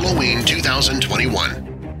from Halloween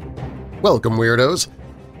 2021. Welcome, Weirdos,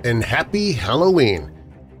 and happy Halloween!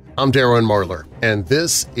 I'm Darren Marlar, and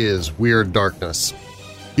this is Weird Darkness.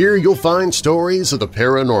 Here you'll find stories of the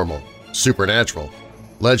paranormal, supernatural,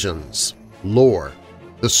 legends, lore,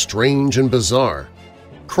 the strange and bizarre,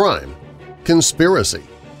 crime, conspiracy,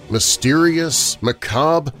 mysterious,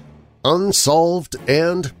 macabre, unsolved,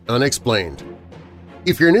 and unexplained.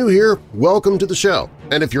 If you're new here, welcome to the show,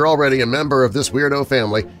 and if you're already a member of this weirdo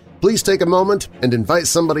family, please take a moment and invite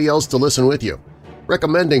somebody else to listen with you.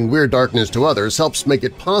 Recommending Weird Darkness to others helps make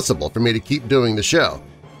it possible for me to keep doing the show.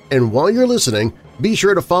 And while you're listening, be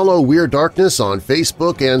sure to follow Weird Darkness on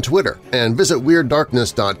Facebook and Twitter, and visit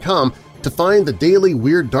WeirdDarkness.com to find the daily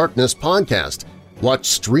Weird Darkness podcast. Watch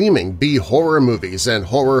streaming B-horror movies and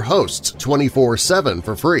horror hosts 24/7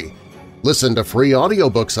 for free. Listen to free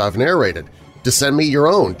audiobooks I've narrated, to send me your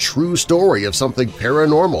own true story of something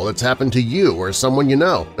paranormal that's happened to you or someone you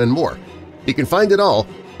know, and more. You can find it all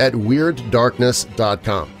at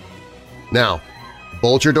WeirdDarkness.com. Now,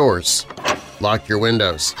 bolt your doors, lock your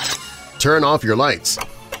windows, turn off your lights,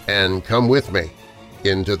 and come with me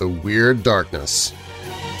into the Weird Darkness.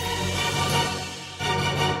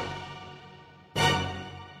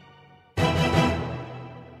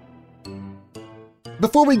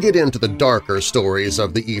 Before we get into the darker stories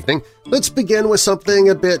of the evening, let's begin with something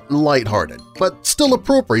a bit lighthearted, but still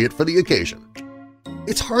appropriate for the occasion.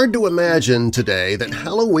 It's hard to imagine today that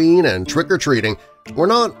Halloween and trick-or-treating were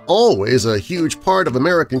not always a huge part of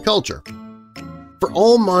American culture. For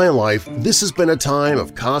all my life, this has been a time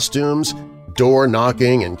of costumes,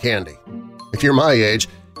 door-knocking, and candy. If you're my age,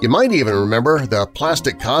 you might even remember the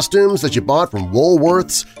plastic costumes that you bought from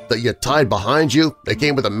Woolworths that you tied behind you. They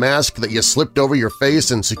came with a mask that you slipped over your face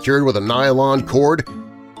and secured with a nylon cord.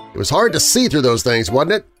 It was hard to see through those things,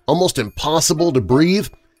 wasn't it? Almost impossible to breathe,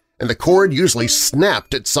 and the cord usually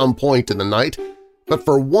snapped at some point in the night. But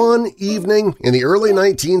for one evening in the early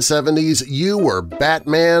 1970s, you were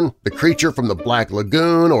Batman, the creature from the Black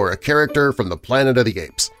Lagoon, or a character from the Planet of the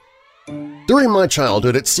Apes. During my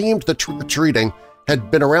childhood, it seemed that trick-or-treating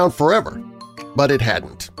had been around forever, but it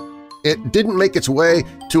hadn't. It didn't make its way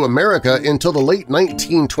to America until the late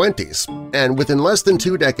 1920s, and within less than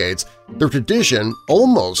 2 decades, the tradition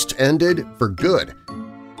almost ended for good.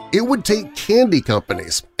 It would take candy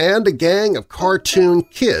companies and a gang of cartoon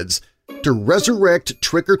kids to resurrect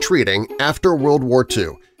trick-or-treating after World War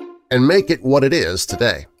II and make it what it is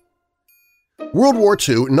today. World War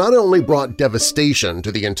II not only brought devastation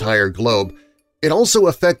to the entire globe, it also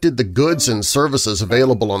affected the goods and services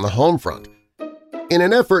available on the home front. In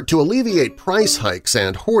an effort to alleviate price hikes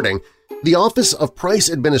and hoarding, the Office of Price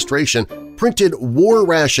Administration printed war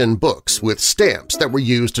ration books with stamps that were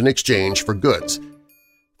used in exchange for goods.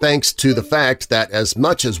 Thanks to the fact that as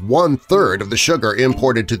much as 1/3 of the sugar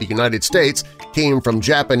imported to the United States came from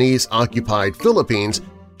Japanese-occupied Philippines,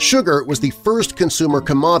 sugar was the first consumer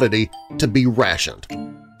commodity to be rationed.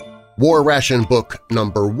 War Ration Book No.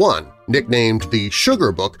 1, nicknamed the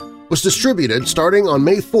Sugar Book, was distributed starting on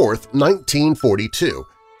May 4, 1942.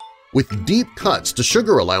 With deep cuts to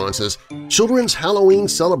sugar allowances, children's Halloween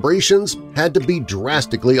celebrations had to be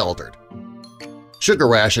drastically altered. Sugar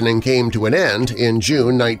rationing came to an end in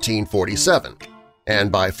June 1947, and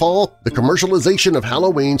by fall, the commercialization of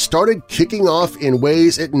Halloween started kicking off in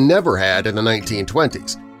ways it never had in the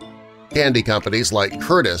 1920s. Candy companies like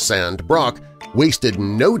Curtis and Brock wasted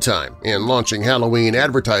no time in launching Halloween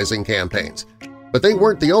advertising campaigns, but they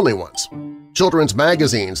weren't the only ones. Children's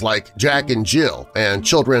magazines like Jack and Jill and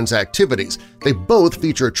Children's Activities, they both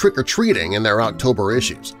feature trick-or-treating in their October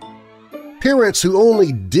issues. Parents who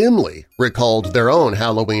only dimly recalled their own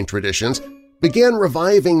Halloween traditions began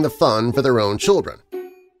reviving the fun for their own children.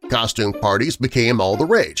 Costume parties became all the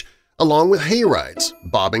rage, along with hayrides,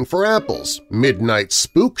 bobbing for apples, midnight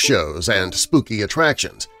spook shows, and spooky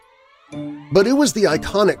attractions. But it was the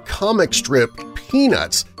iconic comic strip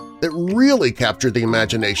Peanuts that really captured the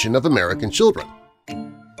imagination of American children.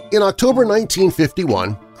 In October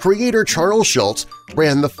 1951, creator Charles Schulz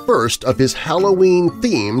ran the first of his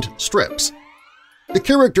Halloween-themed strips. The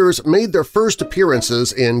characters made their first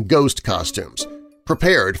appearances in ghost costumes,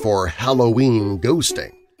 prepared for Halloween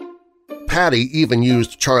ghosting. Patty even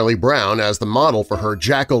used Charlie Brown as the model for her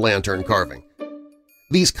jack-o'-lantern carving.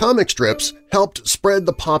 These comic strips helped spread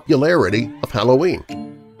the popularity of Halloween.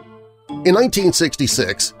 In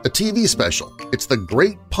 1966, a TV special, It's the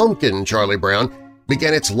Great Pumpkin, Charlie Brown,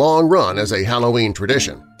 began its long run as a Halloween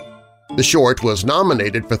tradition. The short was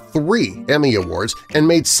nominated for 3 Emmy Awards and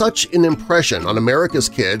made such an impression on America's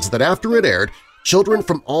kids that after it aired, children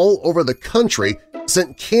from all over the country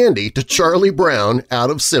sent candy to Charlie Brown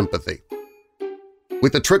out of sympathy.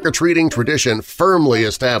 With the trick-or-treating tradition firmly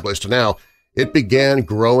established now, it began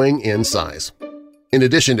growing in size. In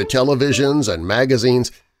addition to televisions and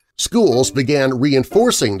magazines, schools began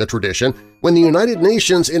reinforcing the tradition when the United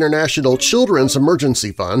Nations International Children's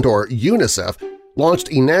Emergency Fund, or UNICEF,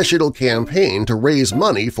 launched a national campaign to raise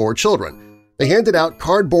money for children. They handed out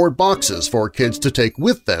cardboard boxes for kids to take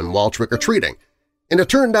with them while trick-or-treating, and it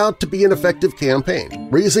turned out to be an effective campaign,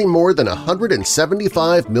 raising more than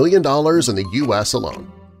 $175 million in the U.S.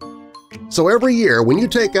 alone. So every year when you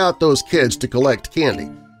take out those kids to collect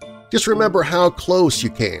candy, just remember how close you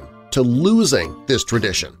came to losing this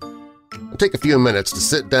tradition. And take a few minutes to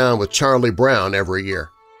sit down with Charlie Brown every year.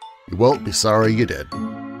 You won't be sorry you did.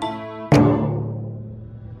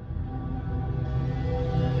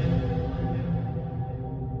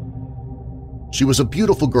 She was a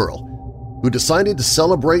beautiful girl who decided to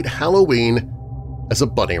celebrate Halloween as a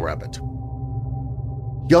bunny rabbit.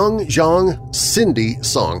 Young Jong Cindy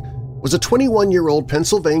Song was a 21-year-old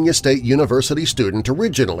Pennsylvania State University student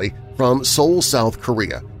originally from Seoul, South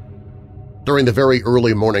Korea. During the very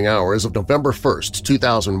early morning hours of November 1,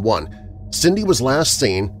 2001, Cindy was last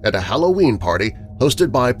seen at a Halloween party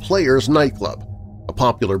hosted by Players Nightclub, a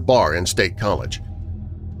popular bar in State College.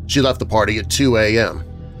 She left the party at 2 a.m.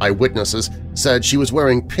 Eyewitnesses said she was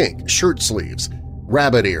wearing pink shirt sleeves,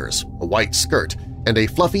 rabbit ears, a white skirt, and a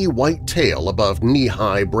fluffy white tail above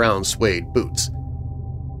knee-high brown suede boots.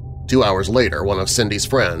 2 hours later, one of Cindy's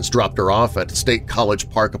friends dropped her off at State College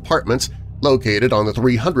Park Apartments located on the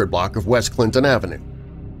 300 block of West Clinton Avenue.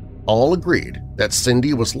 All agreed that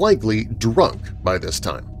Cindy was likely drunk by this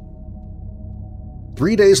time.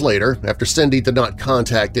 3 days later, after Cindy did not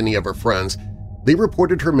contact any of her friends, they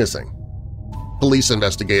reported her missing. Police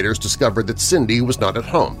investigators discovered that Cindy was not at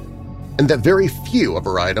home and that very few of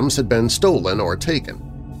her items had been stolen or taken.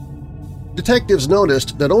 Detectives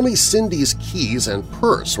noticed that only Cindy's keys and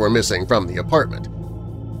purse were missing from the apartment.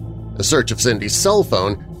 A search of Cindy's cell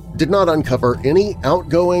phone did not uncover any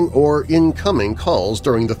outgoing or incoming calls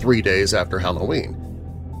during the 3 days after Halloween.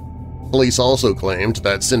 Police also claimed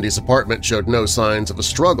that Cindy's apartment showed no signs of a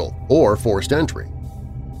struggle or forced entry.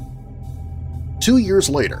 2 years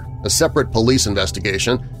later, a separate police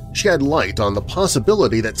investigation shed light on the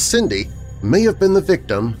possibility that Cindy may have been the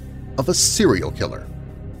victim of a serial killer.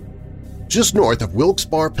 Just north of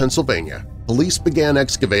Wilkes-Barre, Pennsylvania, police began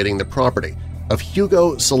excavating the property of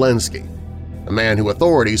Hugo Selensky, a man who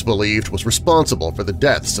authorities believed was responsible for the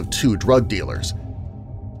deaths of 2 drug dealers.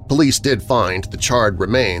 Police did find the charred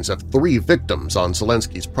remains of 3 victims on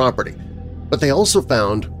Selensky's property, but they also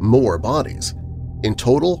found more bodies. In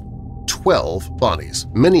total, 12 bodies,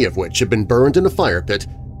 many of which had been burned in a fire pit,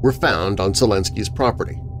 were found on Selensky's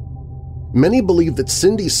property. Many believe that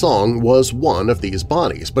Cindy Song was one of these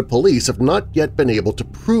bodies, but police have not yet been able to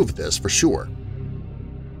prove this for sure.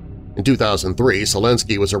 In 2003,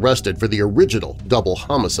 Selensky was arrested for the original double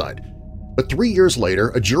homicide, but 3 years later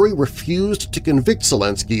a jury refused to convict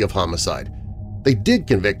Selensky of homicide. They did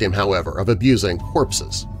convict him, however, of abusing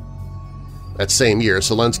corpses. That same year,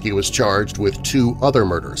 Selensky was charged with 2 other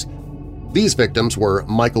murders. These victims were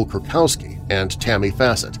Michael Kurkowski and Tammy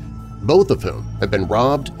Fassett, both of whom had been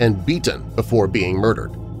robbed and beaten before being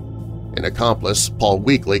murdered. An accomplice, Paul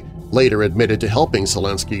Weekly, later admitted to helping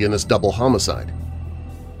Selensky in this double homicide.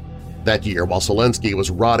 That year, while Selensky was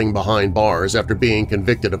rotting behind bars after being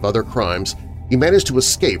convicted of other crimes, he managed to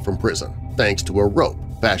escape from prison thanks to a rope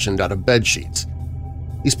fashioned out of bed sheets.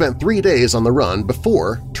 He spent 3 days on the run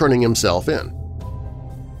before turning himself in.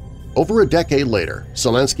 Over a decade later,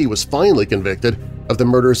 Selensky was finally convicted of the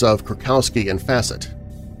murders of Kurkowski and Fassett.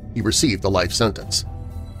 He received a life sentence.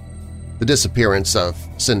 The disappearance of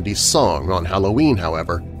Cindy Song on Halloween,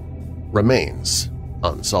 however, remains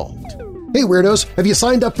unsolved. Hey Weirdos, have you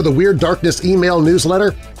signed up for the Weird Darkness email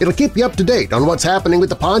newsletter? It'll keep you up to date on what's happening with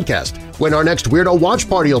the podcast, when our next Weirdo Watch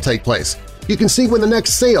Party will take place. You can see when the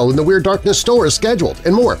next sale in the Weird Darkness store is scheduled,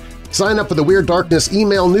 and more. Sign up for the Weird Darkness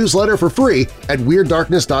email newsletter for free at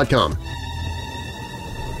WeirdDarkness.com.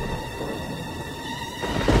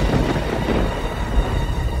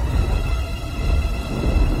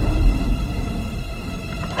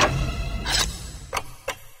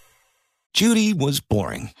 Judy was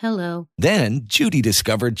boring. Hello. Then Judy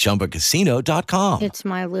discovered ChumbaCasino.com. It's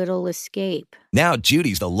my little escape. Now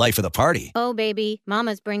Judy's the life of the party. Oh, baby,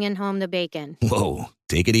 mama's bringing home the bacon. Whoa,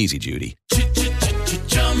 take it easy, Judy.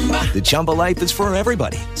 The Chumba life is for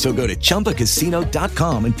everybody. So go to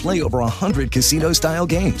ChumbaCasino.com and play over 100 casino-style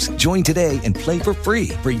games. Join today and play for free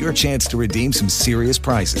for your chance to redeem some serious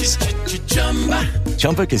prizes.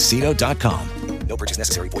 ChumbaCasino.com. No purchase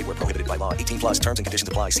necessary. Void where prohibited by law. 18+ terms and conditions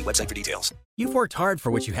apply. See website for details. You've worked hard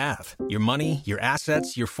for what you have. Your money, your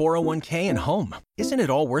assets, your 401k, and home. Isn't it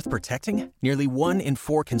all worth protecting? Nearly 1 in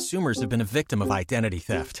 4 consumers have been a victim of identity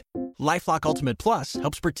theft. LifeLock Ultimate Plus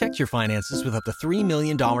helps protect your finances with up to $3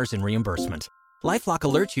 million in reimbursement. LifeLock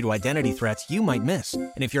alerts you to identity threats you might miss.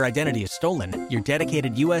 And if your identity is stolen, your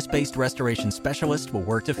dedicated U.S.-based restoration specialist will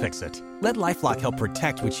work to fix it. Let LifeLock help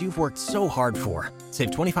protect what you've worked so hard for. Save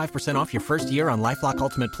 25% off your first year on LifeLock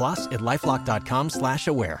Ultimate Plus at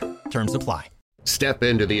LifeLock.com/aware. Terms apply. Step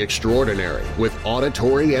into the extraordinary with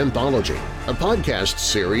Auditory Anthology, a podcast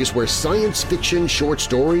series where science fiction short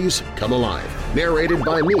stories come alive. Narrated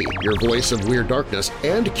by me, your voice of Weird Darkness,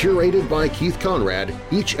 and curated by Keith Conrad,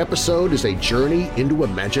 each episode is a journey into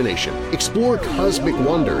imagination. Explore cosmic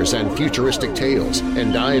wonders and futuristic tales,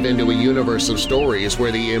 and dive into a universe of stories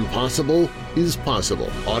where the impossible is possible.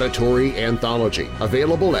 Auditory Anthology,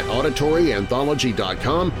 available at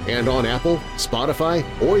auditoryanthology.com and on Apple, Spotify,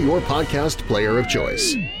 or your podcast player of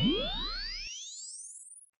choice.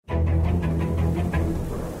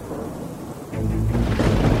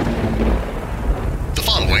 The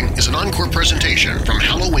following is an encore presentation from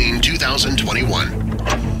Halloween 2021.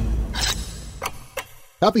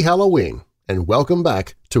 Happy Halloween, and welcome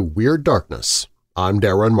back to Weird Darkness. I'm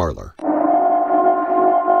Darren Marlar.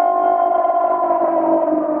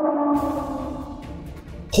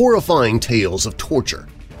 Horrifying tales of torture,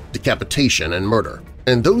 decapitation, and murder.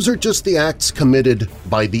 And those are just the acts committed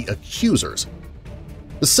by the accusers.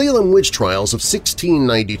 The Salem witch trials of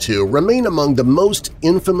 1692 remain among the most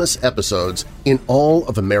infamous episodes in all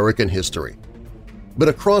of American history. But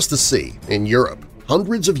across the sea, in Europe,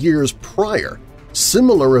 hundreds of years prior,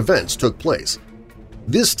 similar events took place,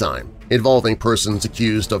 this time involving persons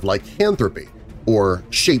accused of lycanthropy or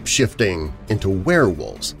shape-shifting into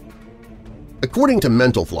werewolves. According to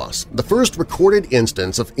Mental Floss, the first recorded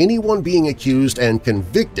instance of anyone being accused and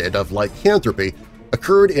convicted of lycanthropy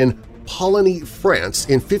occurred in Poligny, France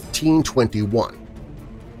in 1521.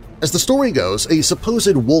 As the story goes, a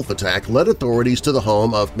supposed wolf attack led authorities to the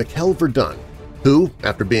home of Michel Verdun, who,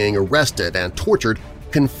 after being arrested and tortured,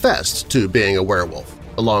 confessed to being a werewolf,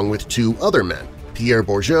 along with 2 other men, Pierre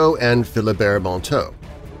Bourgeot and Philibert Monteau.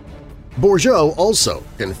 Bourgeot also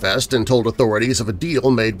confessed and told authorities of a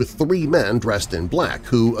deal made with 3 men dressed in black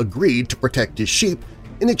who agreed to protect his sheep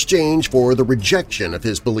in exchange for the rejection of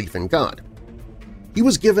his belief in God. He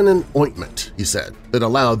was given an ointment, he said, that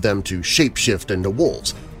allowed them to shapeshift into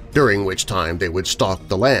wolves, during which time they would stalk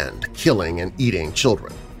the land, killing and eating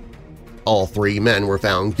children. All 3 men were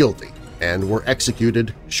found guilty and were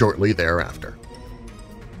executed shortly thereafter.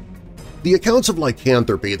 The accounts of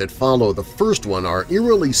lycanthropy that follow the first one are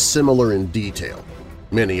eerily similar in detail,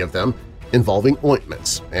 many of them involving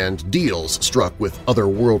ointments and deals struck with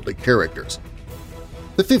otherworldly characters.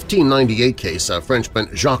 The 1598 case of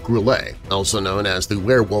Frenchman Jacques Roulet, also known as the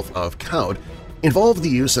Werewolf of Caude, involved the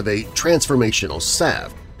use of a transformational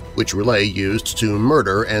salve, which Roulet used to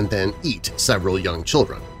murder and then eat several young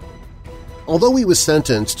children. Although he was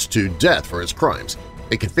sentenced to death for his crimes,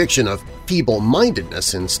 a conviction of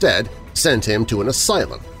feeble-mindedness instead sent him to an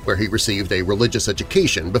asylum where he received a religious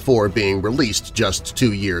education before being released just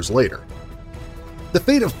 2 years later. The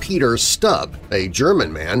fate of Peter Stubb, a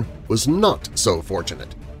German man, was not so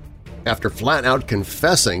fortunate. After flat-out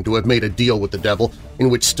confessing to have made a deal with the devil in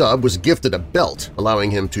which Stubb was gifted a belt allowing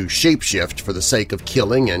him to shapeshift for the sake of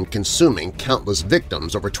killing and consuming countless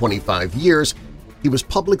victims over 25 years, he was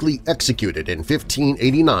publicly executed in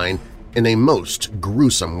 1589 in a most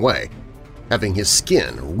gruesome way, having his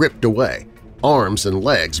skin ripped away, arms and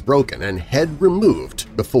legs broken, and head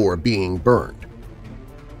removed before being burned.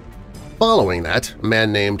 Following that, a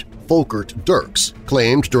man named Volkert Dirks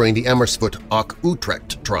claimed during the Amersfoort och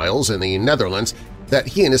Utrecht trials in the Netherlands that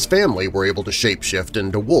he and his family were able to shapeshift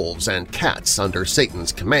into wolves and cats under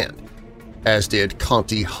Satan's command, as did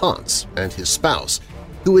Conti Hans and his spouse,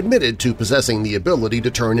 who admitted to possessing the ability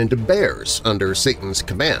to turn into bears under Satan's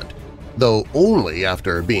command, though only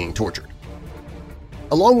after being tortured.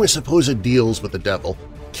 Along with supposed deals with the devil,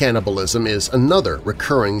 cannibalism is another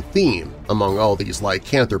recurring theme among all these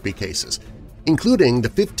lycanthropy cases, including the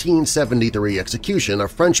 1573 execution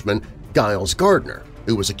of Frenchman Giles Gardner,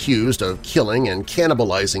 who was accused of killing and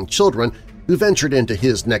cannibalizing children who ventured into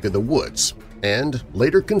his neck of the woods, and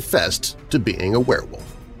later confessed to being a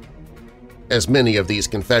werewolf. As many of these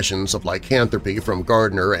confessions of lycanthropy from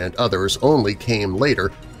Gardner and others only came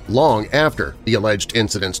later, long after the alleged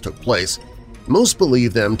incidents took place, most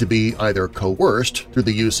believe them to be either coerced through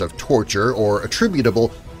the use of torture or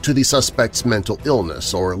attributable to the suspect's mental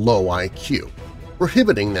illness or low IQ,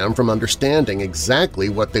 prohibiting them from understanding exactly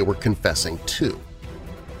what they were confessing to.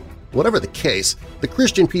 Whatever the case, the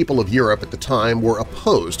Christian people of Europe at the time were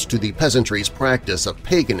opposed to the peasantry's practice of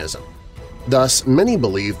paganism. Thus, many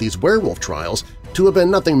believe these werewolf trials to have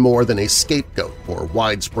been nothing more than a scapegoat for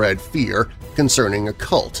widespread fear concerning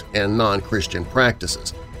occult and non-Christian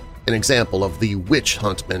practices, an example of the witch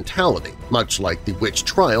hunt mentality, much like the witch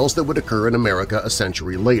trials that would occur in America a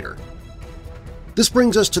century later. This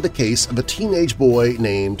brings us to the case of a teenage boy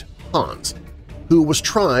named Hans, who was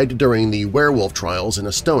tried during the werewolf trials in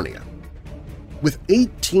Estonia. With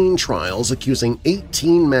 18 trials accusing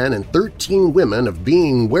 18 men and 13 women of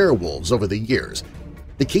being werewolves over the years,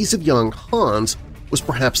 the case of young Hans was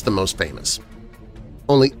perhaps the most famous.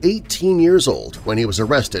 Only 18 years old when he was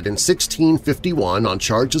arrested in 1651 on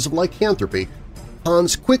charges of lycanthropy,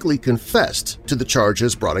 Hans quickly confessed to the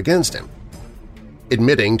charges brought against him.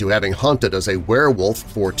 Admitting to having hunted as a werewolf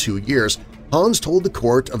for 2 years, Hans told the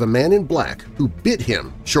court of a man in black who bit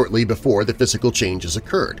him shortly before the physical changes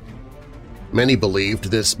occurred. Many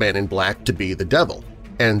believed this man in black to be the devil,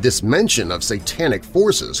 and this mention of satanic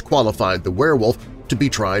forces qualified the werewolf to be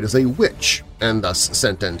tried as a witch and thus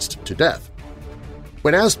sentenced to death.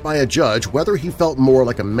 When asked by a judge whether he felt more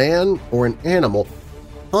like a man or an animal,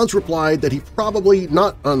 Hans replied that he probably,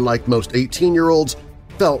 not unlike most 18-year-olds,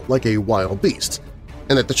 felt like a wild beast,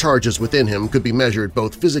 and that the charges within him could be measured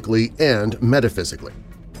both physically and metaphysically.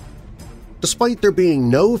 Despite there being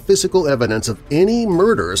no physical evidence of any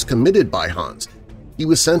murders committed by Hans, he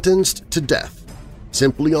was sentenced to death,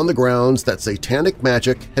 simply on the grounds that satanic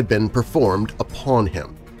magic had been performed upon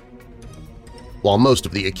him. While most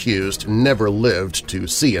of the accused never lived to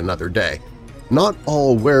see another day, not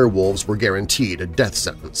all werewolves were guaranteed a death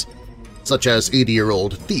sentence, such as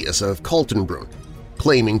 80-year-old Theus of Kaltenbrunn.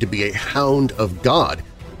 Claiming to be a hound of God,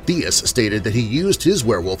 Theus stated that he used his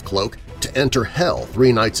werewolf cloak to enter hell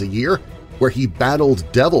 3 nights a year, where he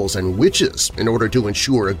battled devils and witches in order to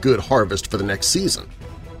ensure a good harvest for the next season.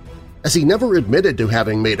 As he never admitted to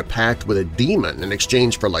having made a pact with a demon in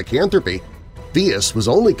exchange for lycanthropy, Theus was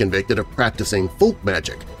only convicted of practicing folk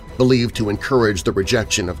magic, believed to encourage the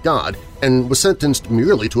rejection of God, and was sentenced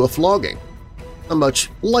merely to a flogging, a much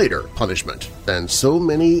lighter punishment than so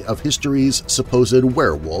many of history's supposed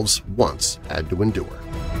werewolves once had to endure.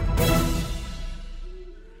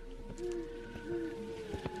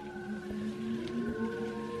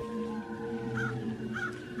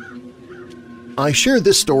 I share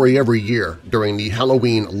this story every year during the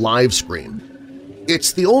Halloween live stream.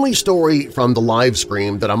 It's the only story from the live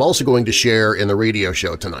stream that I'm also going to share in the radio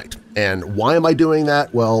show tonight. And why am I doing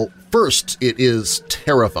that? Well, first, it is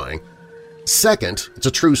terrifying. Second, it's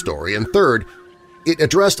a true story. And third, It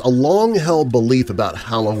addressed a long-held belief about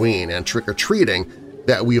Halloween and trick-or-treating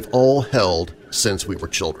that we've all held since we were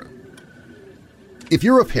children. If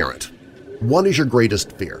you're a parent, what is your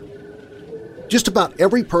greatest fear? Just about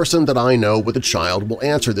every person that I know with a child will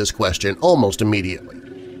answer this question almost immediately.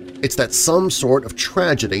 It's that some sort of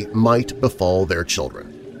tragedy might befall their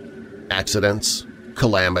children. Accidents,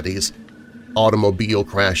 calamities, automobile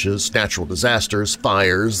crashes, natural disasters,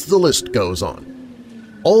 fires, the list goes on.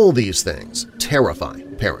 All these things terrify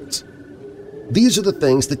parents. These are the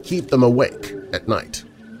things that keep them awake at night,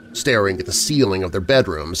 staring at the ceiling of their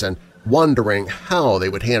bedrooms and wondering how they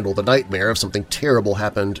would handle the nightmare if something terrible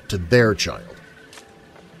happened to their child.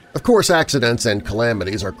 Of course, accidents and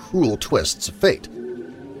calamities are cruel twists of fate.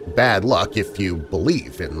 Bad luck if you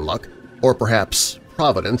believe in luck, or perhaps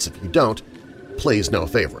providence if you don't, plays no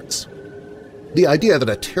favorites. The idea that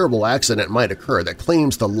a terrible accident might occur that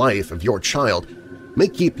claims the life of your child may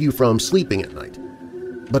keep you from sleeping at night.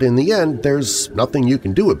 But in the end, there's nothing you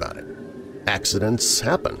can do about it. Accidents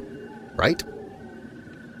happen, right?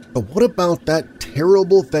 But what about that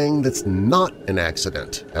terrible thing that's not an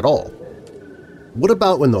accident at all? What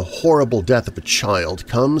about when the horrible death of a child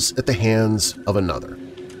comes at the hands of another?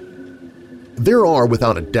 There are,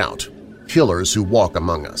 without a doubt, killers who walk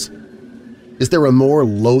among us. Is there a more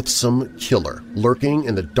loathsome killer lurking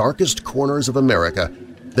in the darkest corners of America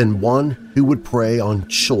than one who would prey on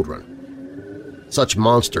children? Such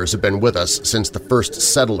monsters have been with us since the first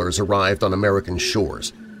settlers arrived on American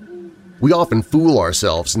shores. We often fool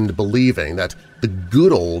ourselves into believing that the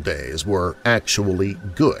good old days were actually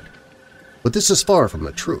good. But this is far from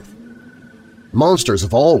the truth. Monsters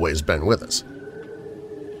have always been with us.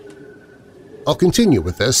 I'll continue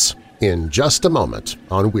with this in just a moment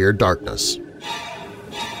on Weird Darkness.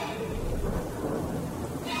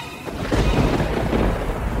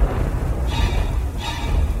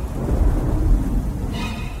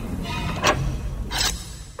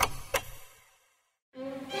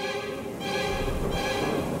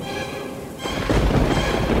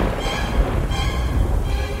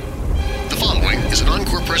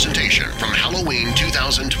 Presentation from Halloween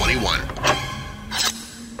 2021.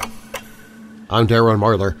 I'm Darren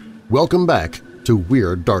Marlar. Welcome back to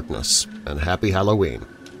Weird Darkness, and Happy Halloween.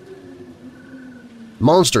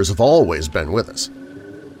 Monsters have always been with us.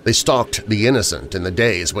 They stalked the innocent in the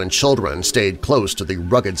days when children stayed close to the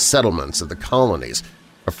rugged settlements of the colonies,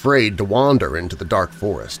 afraid to wander into the dark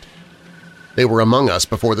forest. They were among us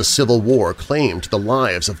before the Civil War claimed the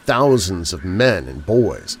lives of thousands of men and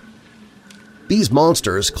boys. These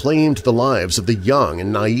monsters claimed the lives of the young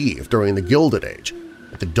and naive during the Gilded Age,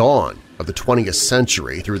 at the dawn of the 20th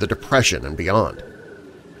century through the Depression and beyond.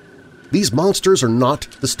 These monsters are not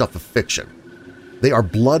the stuff of fiction. They are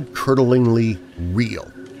blood-curdlingly real.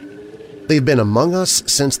 They've been among us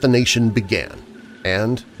since the nation began,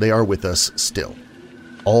 and they are with us still,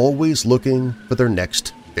 always looking for their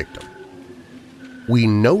next victim. We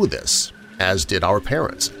know this, as did our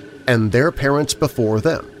parents, and their parents before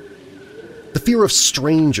them. The fear of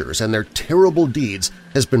strangers and their terrible deeds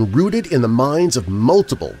has been rooted in the minds of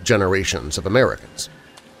multiple generations of Americans.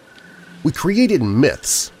 We created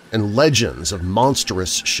myths and legends of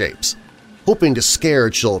monstrous shapes, hoping to scare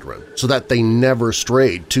children so that they never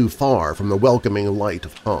strayed too far from the welcoming light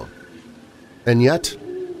of home. And yet,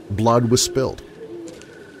 blood was spilled.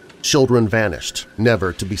 Children vanished,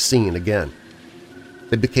 never to be seen again.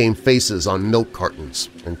 They became faces on milk cartons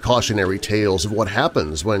and cautionary tales of what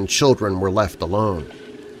happens when children were left alone.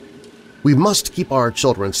 We must keep our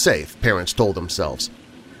children safe, parents told themselves.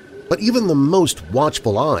 But even the most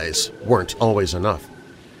watchful eyes weren't always enough.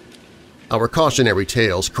 Our cautionary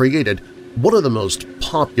tales created one of the most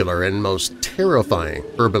popular and most terrifying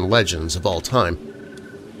urban legends of all time.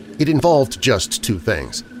 It involved just two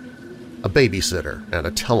things: a babysitter and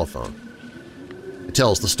a telephone. It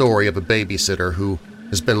tells the story of a babysitter who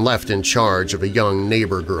has been left in charge of a young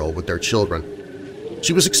neighbor girl with their children.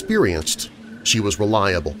 She was experienced, she was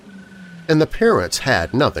reliable, and the parents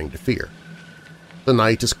had nothing to fear. The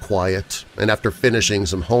night is quiet, and after finishing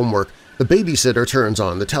some homework, the babysitter turns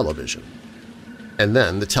on the television. And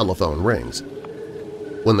then the telephone rings.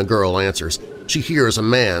 When the girl answers, she hears a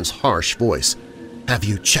man's harsh voice. "Have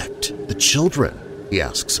you checked the children?" he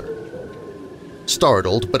asks her.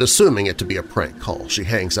 Startled, but assuming it to be a prank call, she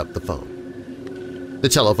hangs up the phone. The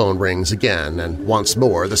telephone rings again, and once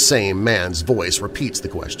more the same man's voice repeats the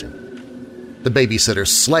question. The babysitter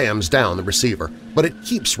slams down the receiver, but it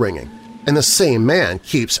keeps ringing, and the same man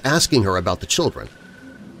keeps asking her about the children.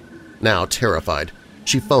 Now terrified,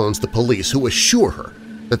 she phones the police, who assure her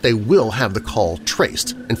that they will have the call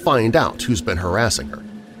traced and find out who's been harassing her.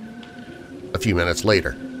 A few minutes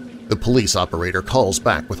later, The police operator calls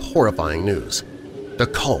back with horrifying news. The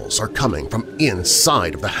calls are coming from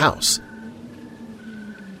inside of the house.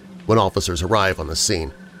 When officers arrive on the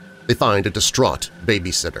scene, they find a distraught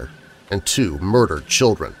babysitter and 2 murdered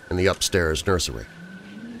children in the upstairs nursery.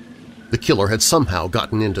 The killer had somehow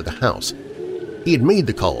gotten into the house. He had made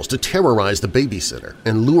the calls to terrorize the babysitter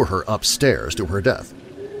and lure her upstairs to her death.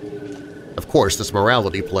 Of course, this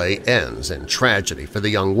morality play ends in tragedy for the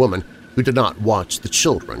young woman who did not watch the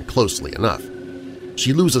children closely enough.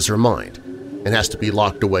 She loses her mind and has to be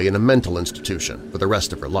locked away in a mental institution for the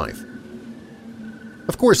rest of her life.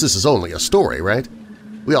 Of course, this is only a story, right?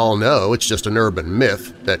 We all know it's just an urban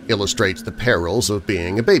myth that illustrates the perils of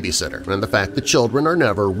being a babysitter and the fact that children are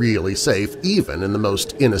never really safe even in the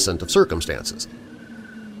most innocent of circumstances.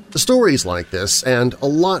 The stories like this, and a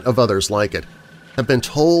lot of others like it, have been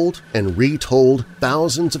told and retold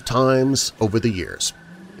thousands of times over the years.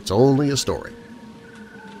 It's only a story.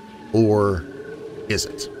 Or is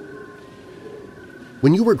it?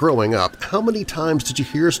 When you were growing up, how many times did you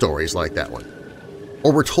hear stories like that one?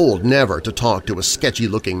 Or were told never to talk to a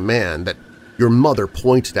sketchy-looking man that your mother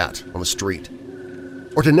pointed at on the street?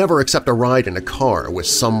 Or to never accept a ride in a car with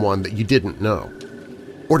someone that you didn't know?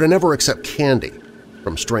 Or to never accept candy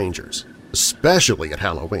from strangers, especially at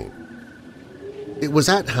Halloween? It was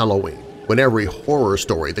at Halloween when every horror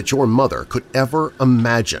story that your mother could ever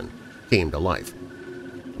imagine came to life.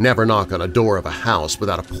 Never knock on a door of a house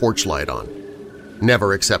without a porch light on.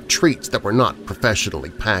 Never accept treats that were not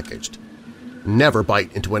professionally packaged. Never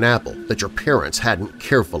bite into an apple that your parents hadn't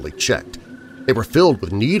carefully checked. They were filled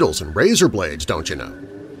with needles and razor blades, don't you know?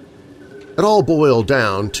 It all boiled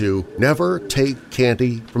down to never take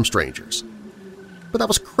candy from strangers. But that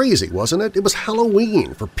was crazy, wasn't it? It was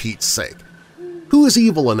Halloween, for Pete's sake. Who is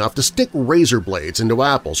evil enough to stick razor blades into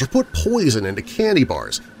apples or put poison into candy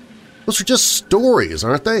bars? Those are just stories,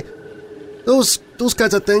 aren't they? Those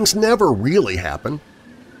kinds of things never really happen.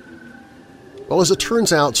 Well, as it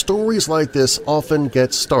turns out, stories like this often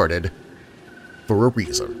get started for a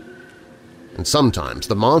reason. And sometimes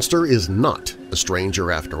the monster is not a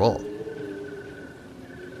stranger after all.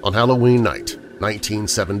 On Halloween night,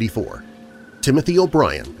 1974, Timothy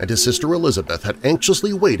O'Brien and his sister Elizabeth had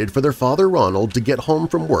anxiously waited for their father Ronald to get home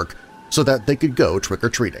from work so that they could go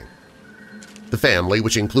trick-or-treating. The family,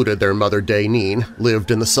 which included their mother Dayneen,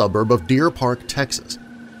 lived in the suburb of Deer Park, Texas.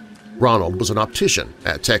 Ronald was an optician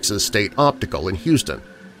at Texas State Optical in Houston.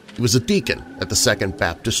 He was a deacon at the Second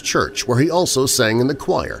Baptist Church, where he also sang in the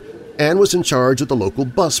choir and was in charge of the local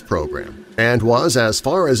bus program, and was, as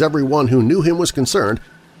far as everyone who knew him was concerned,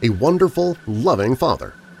 a wonderful, loving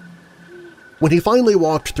father. When he finally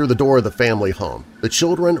walked through the door of the family home, the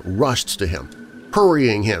children rushed to him,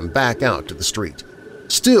 hurrying him back out to the street.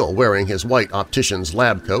 Still wearing his white optician's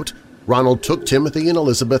lab coat, Ronald took Timothy and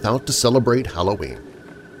Elizabeth out to celebrate Halloween.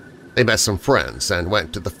 They met some friends and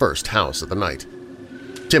went to the first house of the night.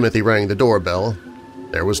 Timothy rang the doorbell.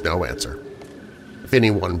 There was no answer. If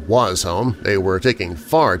anyone was home, they were taking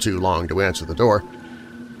far too long to answer the door.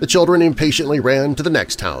 The children impatiently ran to the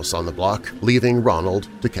next house on the block, leaving Ronald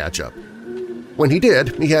to catch up. When he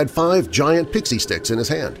did, he had 5 giant pixie sticks in his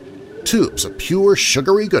hand, tubes of pure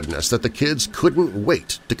sugary goodness that the kids couldn't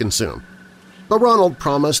wait to consume. But Ronald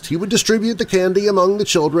promised he would distribute the candy among the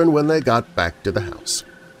children when they got back to the house.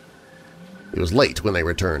 It was late when they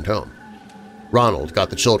returned home. Ronald got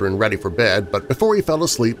the children ready for bed, but before he fell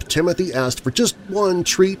asleep, Timothy asked for just one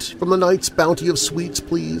treat from the night's bounty of sweets,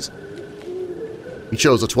 please. He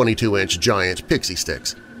chose a 22-inch giant pixie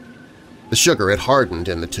sticks. The sugar had hardened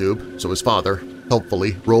in the tube, so his father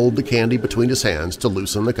helpfully rolled the candy between his hands to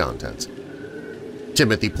loosen the contents.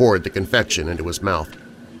 Timothy poured the confection into his mouth,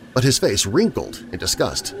 but his face wrinkled in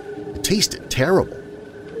disgust. It tasted terrible.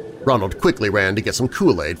 Ronald quickly ran to get some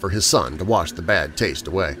Kool-Aid for his son to wash the bad taste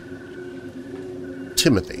away.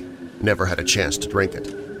 Timothy never had a chance to drink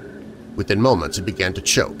it. Within moments he began to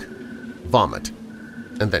choke, vomit,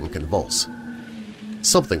 and then convulse.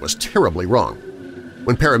 Something was terribly wrong.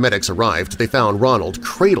 When paramedics arrived, they found Ronald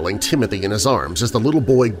cradling Timothy in his arms as the little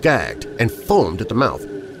boy gagged and foamed at the mouth.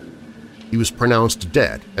 He was pronounced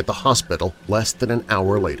dead at the hospital less than an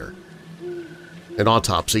hour later. An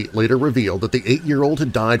autopsy later revealed that the 8-year-old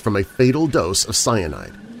had died from a fatal dose of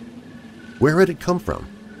cyanide. Where had it come from?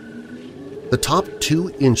 The top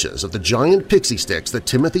 2 inches of the giant pixie sticks that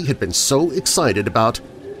Timothy had been so excited about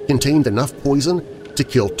contained enough poison to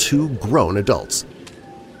kill 2 grown adults.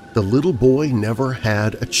 The little boy never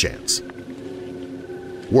had a chance.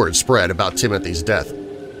 Word spread about Timothy's death,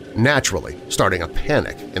 naturally starting a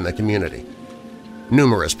panic in the community.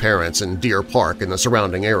 Numerous parents in Deer Park and the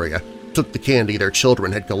surrounding area took the candy their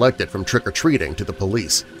children had collected from trick-or-treating to the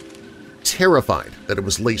police. terrified that it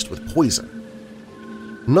was laced with poison.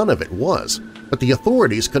 None of it was, but the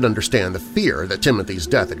authorities could understand the fear that Timothy's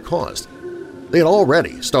death had caused. They had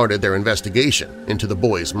already started their investigation into the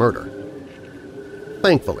boy's murder.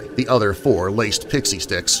 Thankfully, the other 4 laced pixie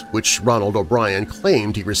sticks, which Ronald O'Brien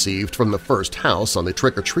claimed he received from the first house on the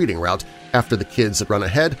trick-or-treating route after the kids had run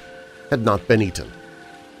ahead, had not been eaten.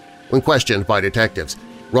 When questioned by detectives,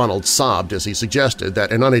 Ronald sobbed as he suggested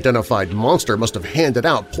that an unidentified monster must have handed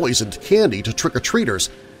out poisoned candy to trick-or-treaters.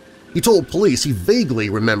 He told police he vaguely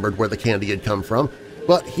remembered where the candy had come from,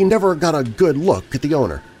 but he never got a good look at the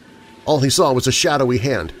owner. All he saw was a shadowy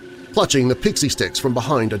hand, clutching the pixie sticks from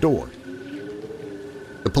behind a door.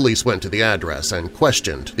 The police went to the address and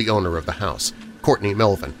questioned the owner of the house, Courtney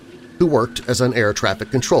Melvin, who worked as an air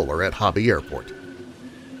traffic controller at Hobby Airport.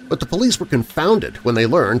 But the police were confounded when they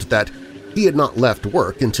learned that he had not left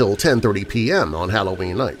work until 10:30 p.m. on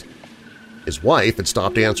Halloween night. His wife had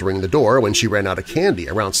stopped answering the door when she ran out of candy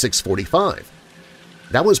around 6:45.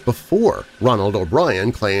 That was before Ronald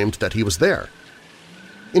O'Brien claimed that he was there.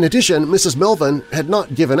 In addition, Mrs. Melvin had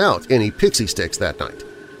not given out any pixie sticks that night.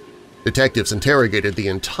 Detectives interrogated the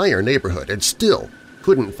entire neighborhood and still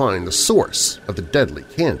couldn't find the source of the deadly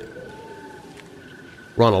candy.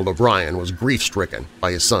 Ronald O'Brien was grief-stricken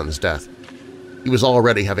by his son's death. He was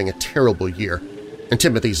already having a terrible year, and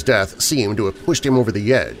Timothy's death seemed to have pushed him over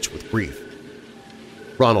the edge with grief.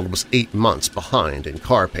 Ronald was 8 months behind in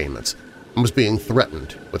car payments and was being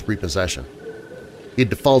threatened with repossession. He had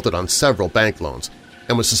defaulted on several bank loans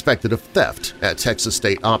and was suspected of theft at Texas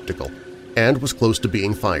State Optical and was close to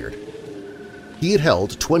being fired. He had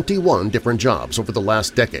held 21 different jobs over the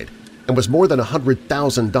last decade and was more than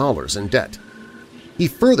 $100,000 in debt. He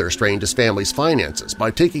further strained his family's finances by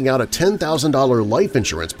taking out a $10,000 life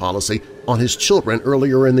insurance policy on his children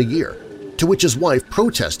earlier in the year, to which his wife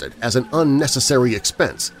protested as an unnecessary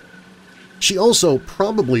expense. She also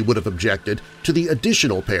probably would have objected to the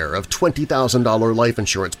additional pair of $20,000 life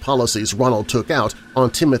insurance policies Ronald took out on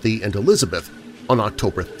Timothy and Elizabeth on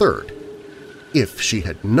October 3rd, if she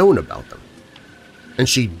had known about them. And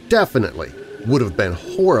she definitely would have been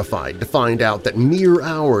horrified to find out that mere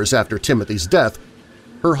hours after Timothy's death,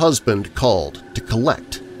 her husband called to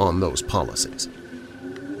collect on those policies.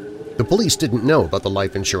 The police didn't know about the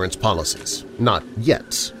life insurance policies, not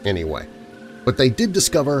yet anyway, but they did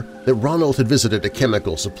discover that Ronald had visited a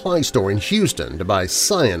chemical supply store in Houston to buy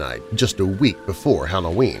cyanide just a week before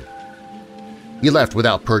Halloween. He left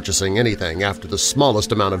without purchasing anything after the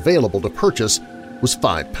smallest amount available to purchase was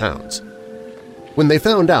 £5. When they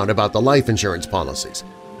found out about the life insurance policies,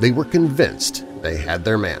 they were convinced they had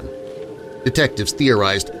their man. Detectives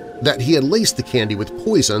theorized that he had laced the candy with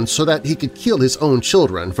poison so that he could kill his own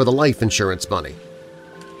children for the life insurance money.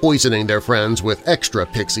 Poisoning their friends with extra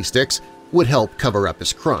pixie sticks would help cover up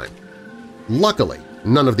his crime. Luckily,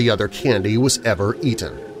 none of the other candy was ever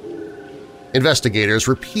eaten. Investigators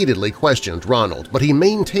repeatedly questioned Ronald, but he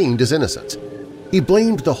maintained his innocence. He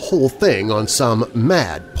blamed the whole thing on some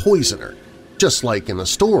mad poisoner, just like in the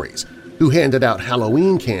stories, who handed out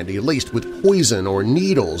Halloween candy laced with poison or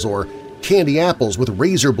needles or candy apples with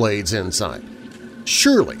razor blades inside.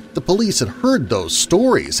 Surely the police had heard those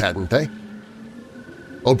stories, hadn't they?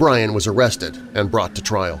 O'Brien was arrested and brought to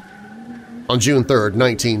trial. On June 3,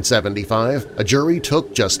 1975, a jury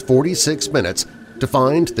took just 46 minutes to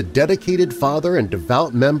find the dedicated father and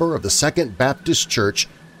devout member of the Second Baptist Church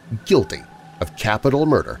guilty of capital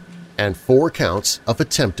murder and 4 counts of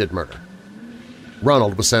attempted murder.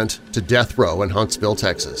 Ronald was sent to death row in Huntsville,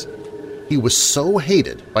 Texas. He was so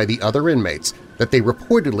hated by the other inmates that they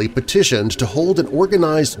reportedly petitioned to hold an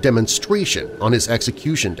organized demonstration on his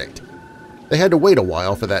execution date. They had to wait a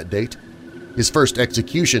while for that date. His first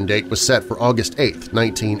execution date was set for August 8,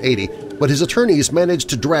 1980, but his attorneys managed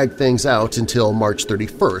to drag things out until March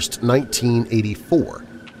 31, 1984.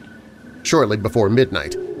 Shortly before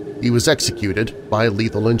midnight, he was executed by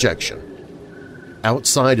lethal injection.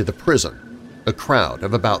 Outside of the prison, a crowd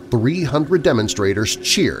of about 300 demonstrators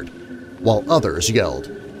cheered, while others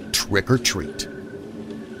yelled, "Trick or treat."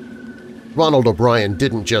 Ronald O'Brien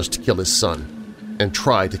didn't just kill his son and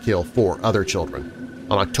try to kill 4 other children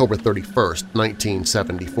on October 31,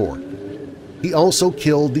 1974. He also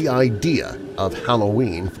killed the idea of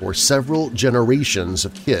Halloween for several generations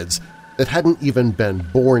of kids that hadn't even been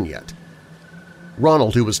born yet.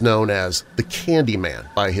 Ronald, who was known as the Candyman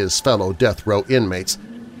by his fellow death row inmates,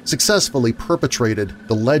 successfully perpetrated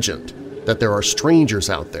the legend that there are strangers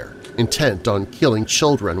out there intent on killing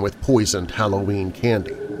children with poisoned Halloween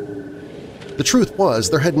candy. The truth was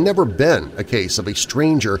there had never been a case of a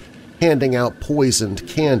stranger handing out poisoned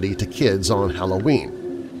candy to kids on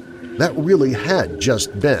Halloween. that really had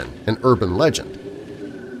just been an urban legend.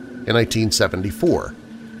 In 1974,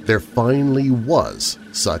 there finally was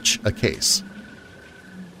such a case.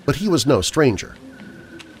 But he was no stranger.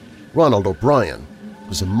 Ronald O'Brien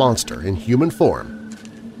was a monster in human form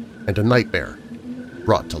and a nightmare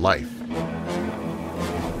brought to life.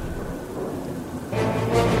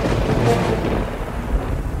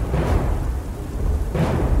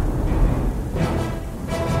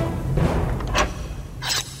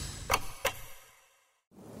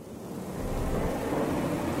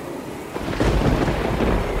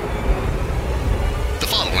 The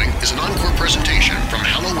following is an encore presentation from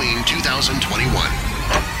Halloween 2021.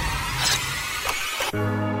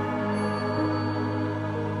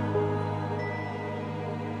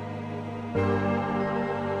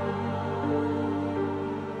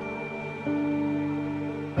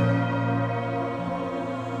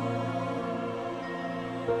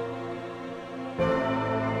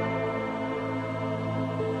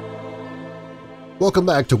 Welcome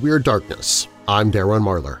back to Weird Darkness. I'm Darren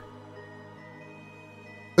Marlar.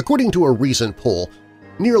 According to a recent poll,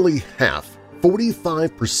 nearly half,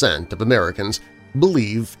 45% of Americans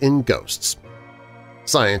believe in ghosts.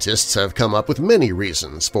 Scientists have come up with many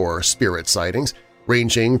reasons for spirit sightings,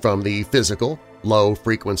 ranging from the physical,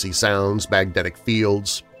 low-frequency sounds, magnetic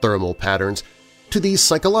fields, thermal patterns, to the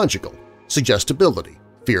psychological, suggestibility,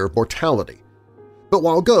 fear of mortality. But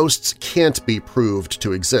while ghosts can't be proved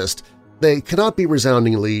to exist, they cannot be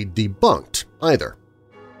resoundingly debunked either.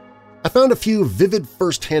 I found a few vivid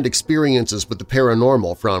first-hand experiences with the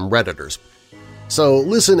paranormal from Redditors. So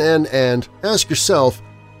listen in and ask yourself,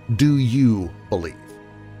 do you believe?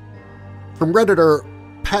 From Redditor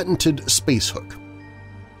Patented Spacehook.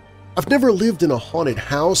 I've never lived in a haunted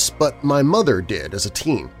house, but my mother did as a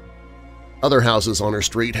teen. Other houses on her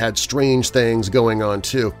street had strange things going on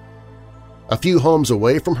too. A few homes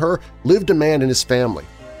away from her lived a man and his family.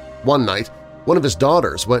 One night, one of his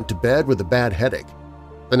daughters went to bed with a bad headache.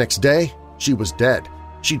 The next day, she was dead.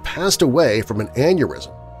 She'd passed away from an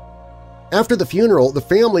aneurysm. After the funeral, the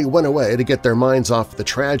family went away to get their minds off the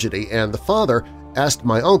tragedy, and the father asked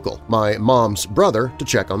my uncle, my mom's brother, to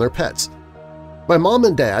check on their pets. My mom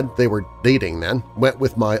and dad, they were dating then, went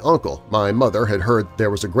with my uncle. My mother had heard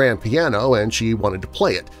there was a grand piano and she wanted to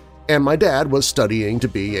play it, and my dad was studying to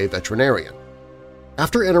be a veterinarian.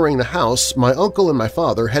 After entering the house, my uncle and my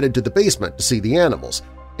father headed to the basement to see the animals,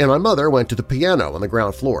 and my mother went to the piano on the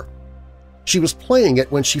ground floor. She was playing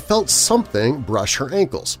it when she felt something brush her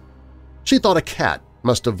ankles. She thought a cat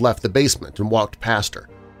must have left the basement and walked past her.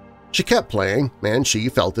 She kept playing, and she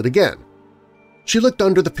felt it again. She looked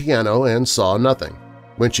under the piano and saw nothing.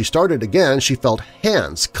 When she started again, she felt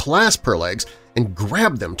hands clasp her legs and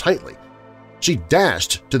grab them tightly. She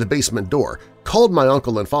dashed to the basement door, called my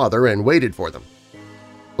uncle and father, and waited for them.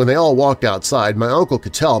 When they all walked outside, my uncle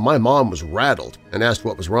could tell my mom was rattled and asked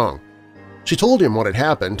what was wrong. She told him what had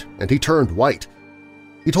happened, and he turned white.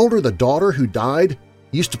 He told her the daughter who died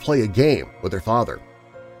used to play a game with her father.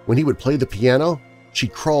 When he would play the piano,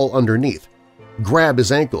 she'd crawl underneath, grab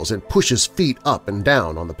his ankles, and push his feet up and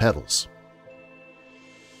down on the pedals.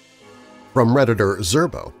 From Redditor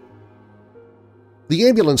Zerbo. The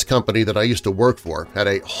ambulance company that I used to work for had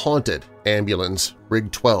a haunted ambulance,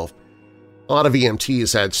 Rig 12. A lot of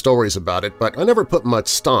EMTs had stories about it, but I never put much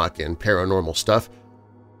stock in paranormal stuff.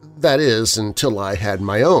 That is, until I had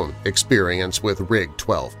my own experience with Rig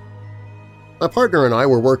 12. My partner and I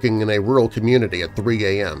were working in a rural community at 3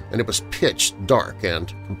 a.m., and it was pitch dark and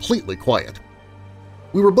completely quiet.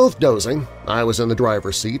 We were both dozing. I was in the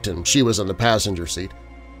driver's seat and she was in the passenger seat.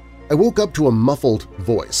 I woke up to a muffled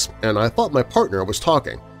voice, and I thought my partner was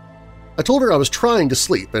talking. I told her I was trying to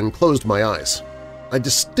sleep and closed my eyes. I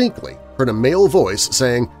distinctly heard a male voice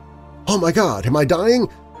saying, "Oh my God, am I dying?"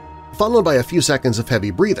 followed by a few seconds of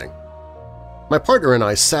heavy breathing. My partner and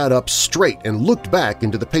I sat up straight and looked back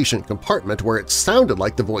into the patient compartment where it sounded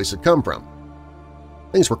like the voice had come from.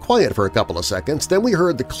 Things were quiet for a couple of seconds, then we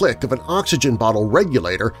heard the click of an oxygen bottle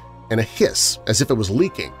regulator and a hiss as if it was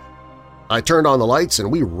leaking. I turned on the lights and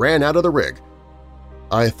we ran out of the rig.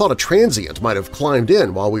 I thought a transient might have climbed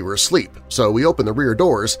in while we were asleep, so we opened the rear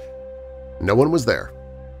doors. No one was there.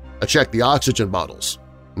 I checked the oxygen bottles.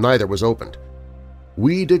 Neither was opened.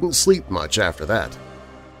 We didn't sleep much after that.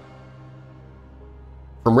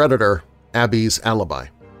 From Redditor Abby's Alibi.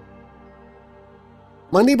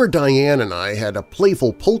 My neighbor Diane and I had a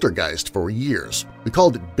playful poltergeist for years. We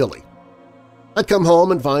called it Billy. I'd come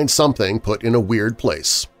home and find something put in a weird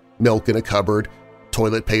place. Milk in a cupboard,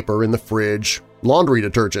 toilet paper in the fridge, laundry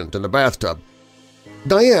detergent in the bathtub.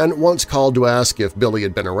 Diane once called to ask if Billy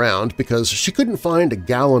had been around because she couldn't find a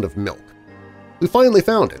gallon of milk. We finally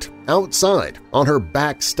found it, outside, on her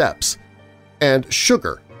back steps. And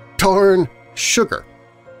sugar. Darn sugar.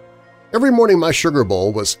 Every morning my sugar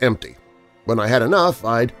bowl was empty. When I had enough,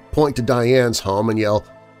 I'd point to Diane's home and yell,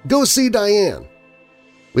 "Go see Diane!"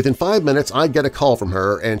 Within 5 minutes, I'd get a call from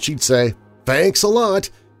her and she'd say, "Thanks a lot,"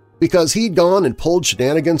 because he'd gone and pulled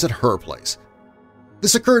shenanigans at her place.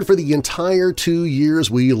 This occurred for the entire 2 years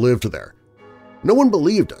we lived there. No one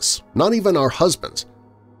believed us, not even our husbands.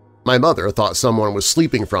 My mother thought someone was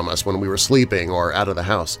sleeping from us when we were sleeping or out of the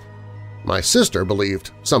house. My sister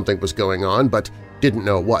believed something was going on but didn't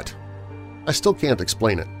know what. I still can't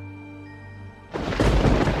explain it.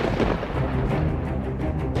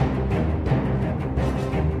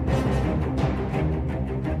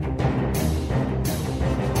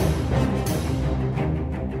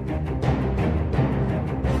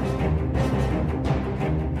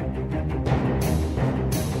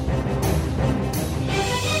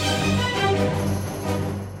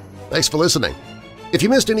 Thanks for listening. If you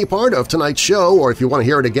missed any part of tonight's show or if you want to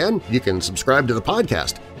hear it again, you can subscribe to the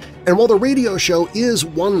podcast. And while the radio show is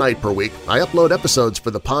one night per week, I upload episodes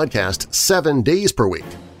for the podcast 7 days per week.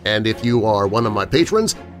 And if you are one of my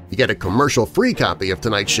patrons, you get a commercial-free copy of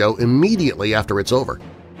tonight's show immediately after it's over.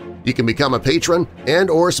 You can become a patron and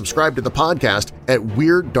or subscribe to the podcast at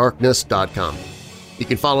WeirdDarkness.com. You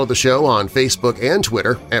can follow the show on Facebook and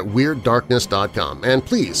Twitter at WeirdDarkness.com, and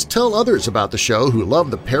please tell others about the show who love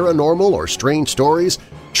the paranormal or strange stories,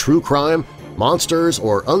 true crime, monsters,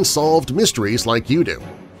 or unsolved mysteries like you do.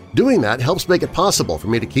 Doing that helps make it possible for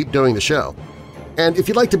me to keep doing the show. And if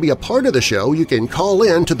you'd like to be a part of the show, you can call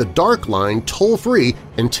in to the Dark Line toll-free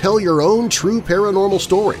and tell your own true paranormal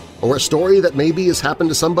story or a story that maybe has happened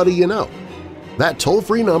to somebody you know. That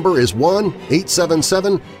toll-free number is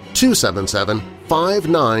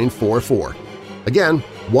 1-877-277-5944. Again,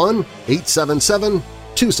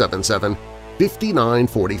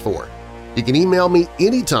 1-877-277-5944. You can email me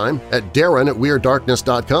anytime at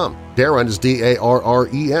Darren@WeirdDarkness.com. Darren is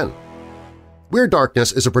D-A-R-R-E-N. Weird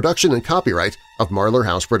Darkness is a production and copyright of Marlar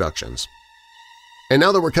House Productions. And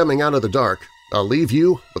now that we're coming out of the dark, I'll leave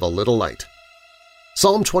you with a little light.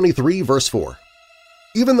 Psalm 23, verse 4.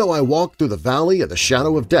 Even though I walk through the valley of the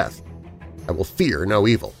shadow of death, I will fear no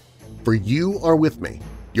evil, for you are with me.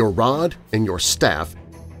 Your rod and your staff,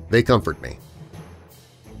 they comfort me.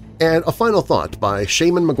 And a final thought by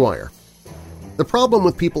Shaman McGuire. The problem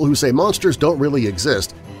with people who say monsters don't really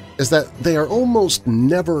exist is that they are almost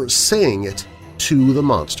never saying it to the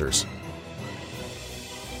monsters.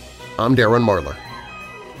 I'm Darren Marlar.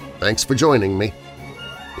 Thanks for joining me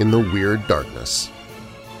in the Weird Darkness.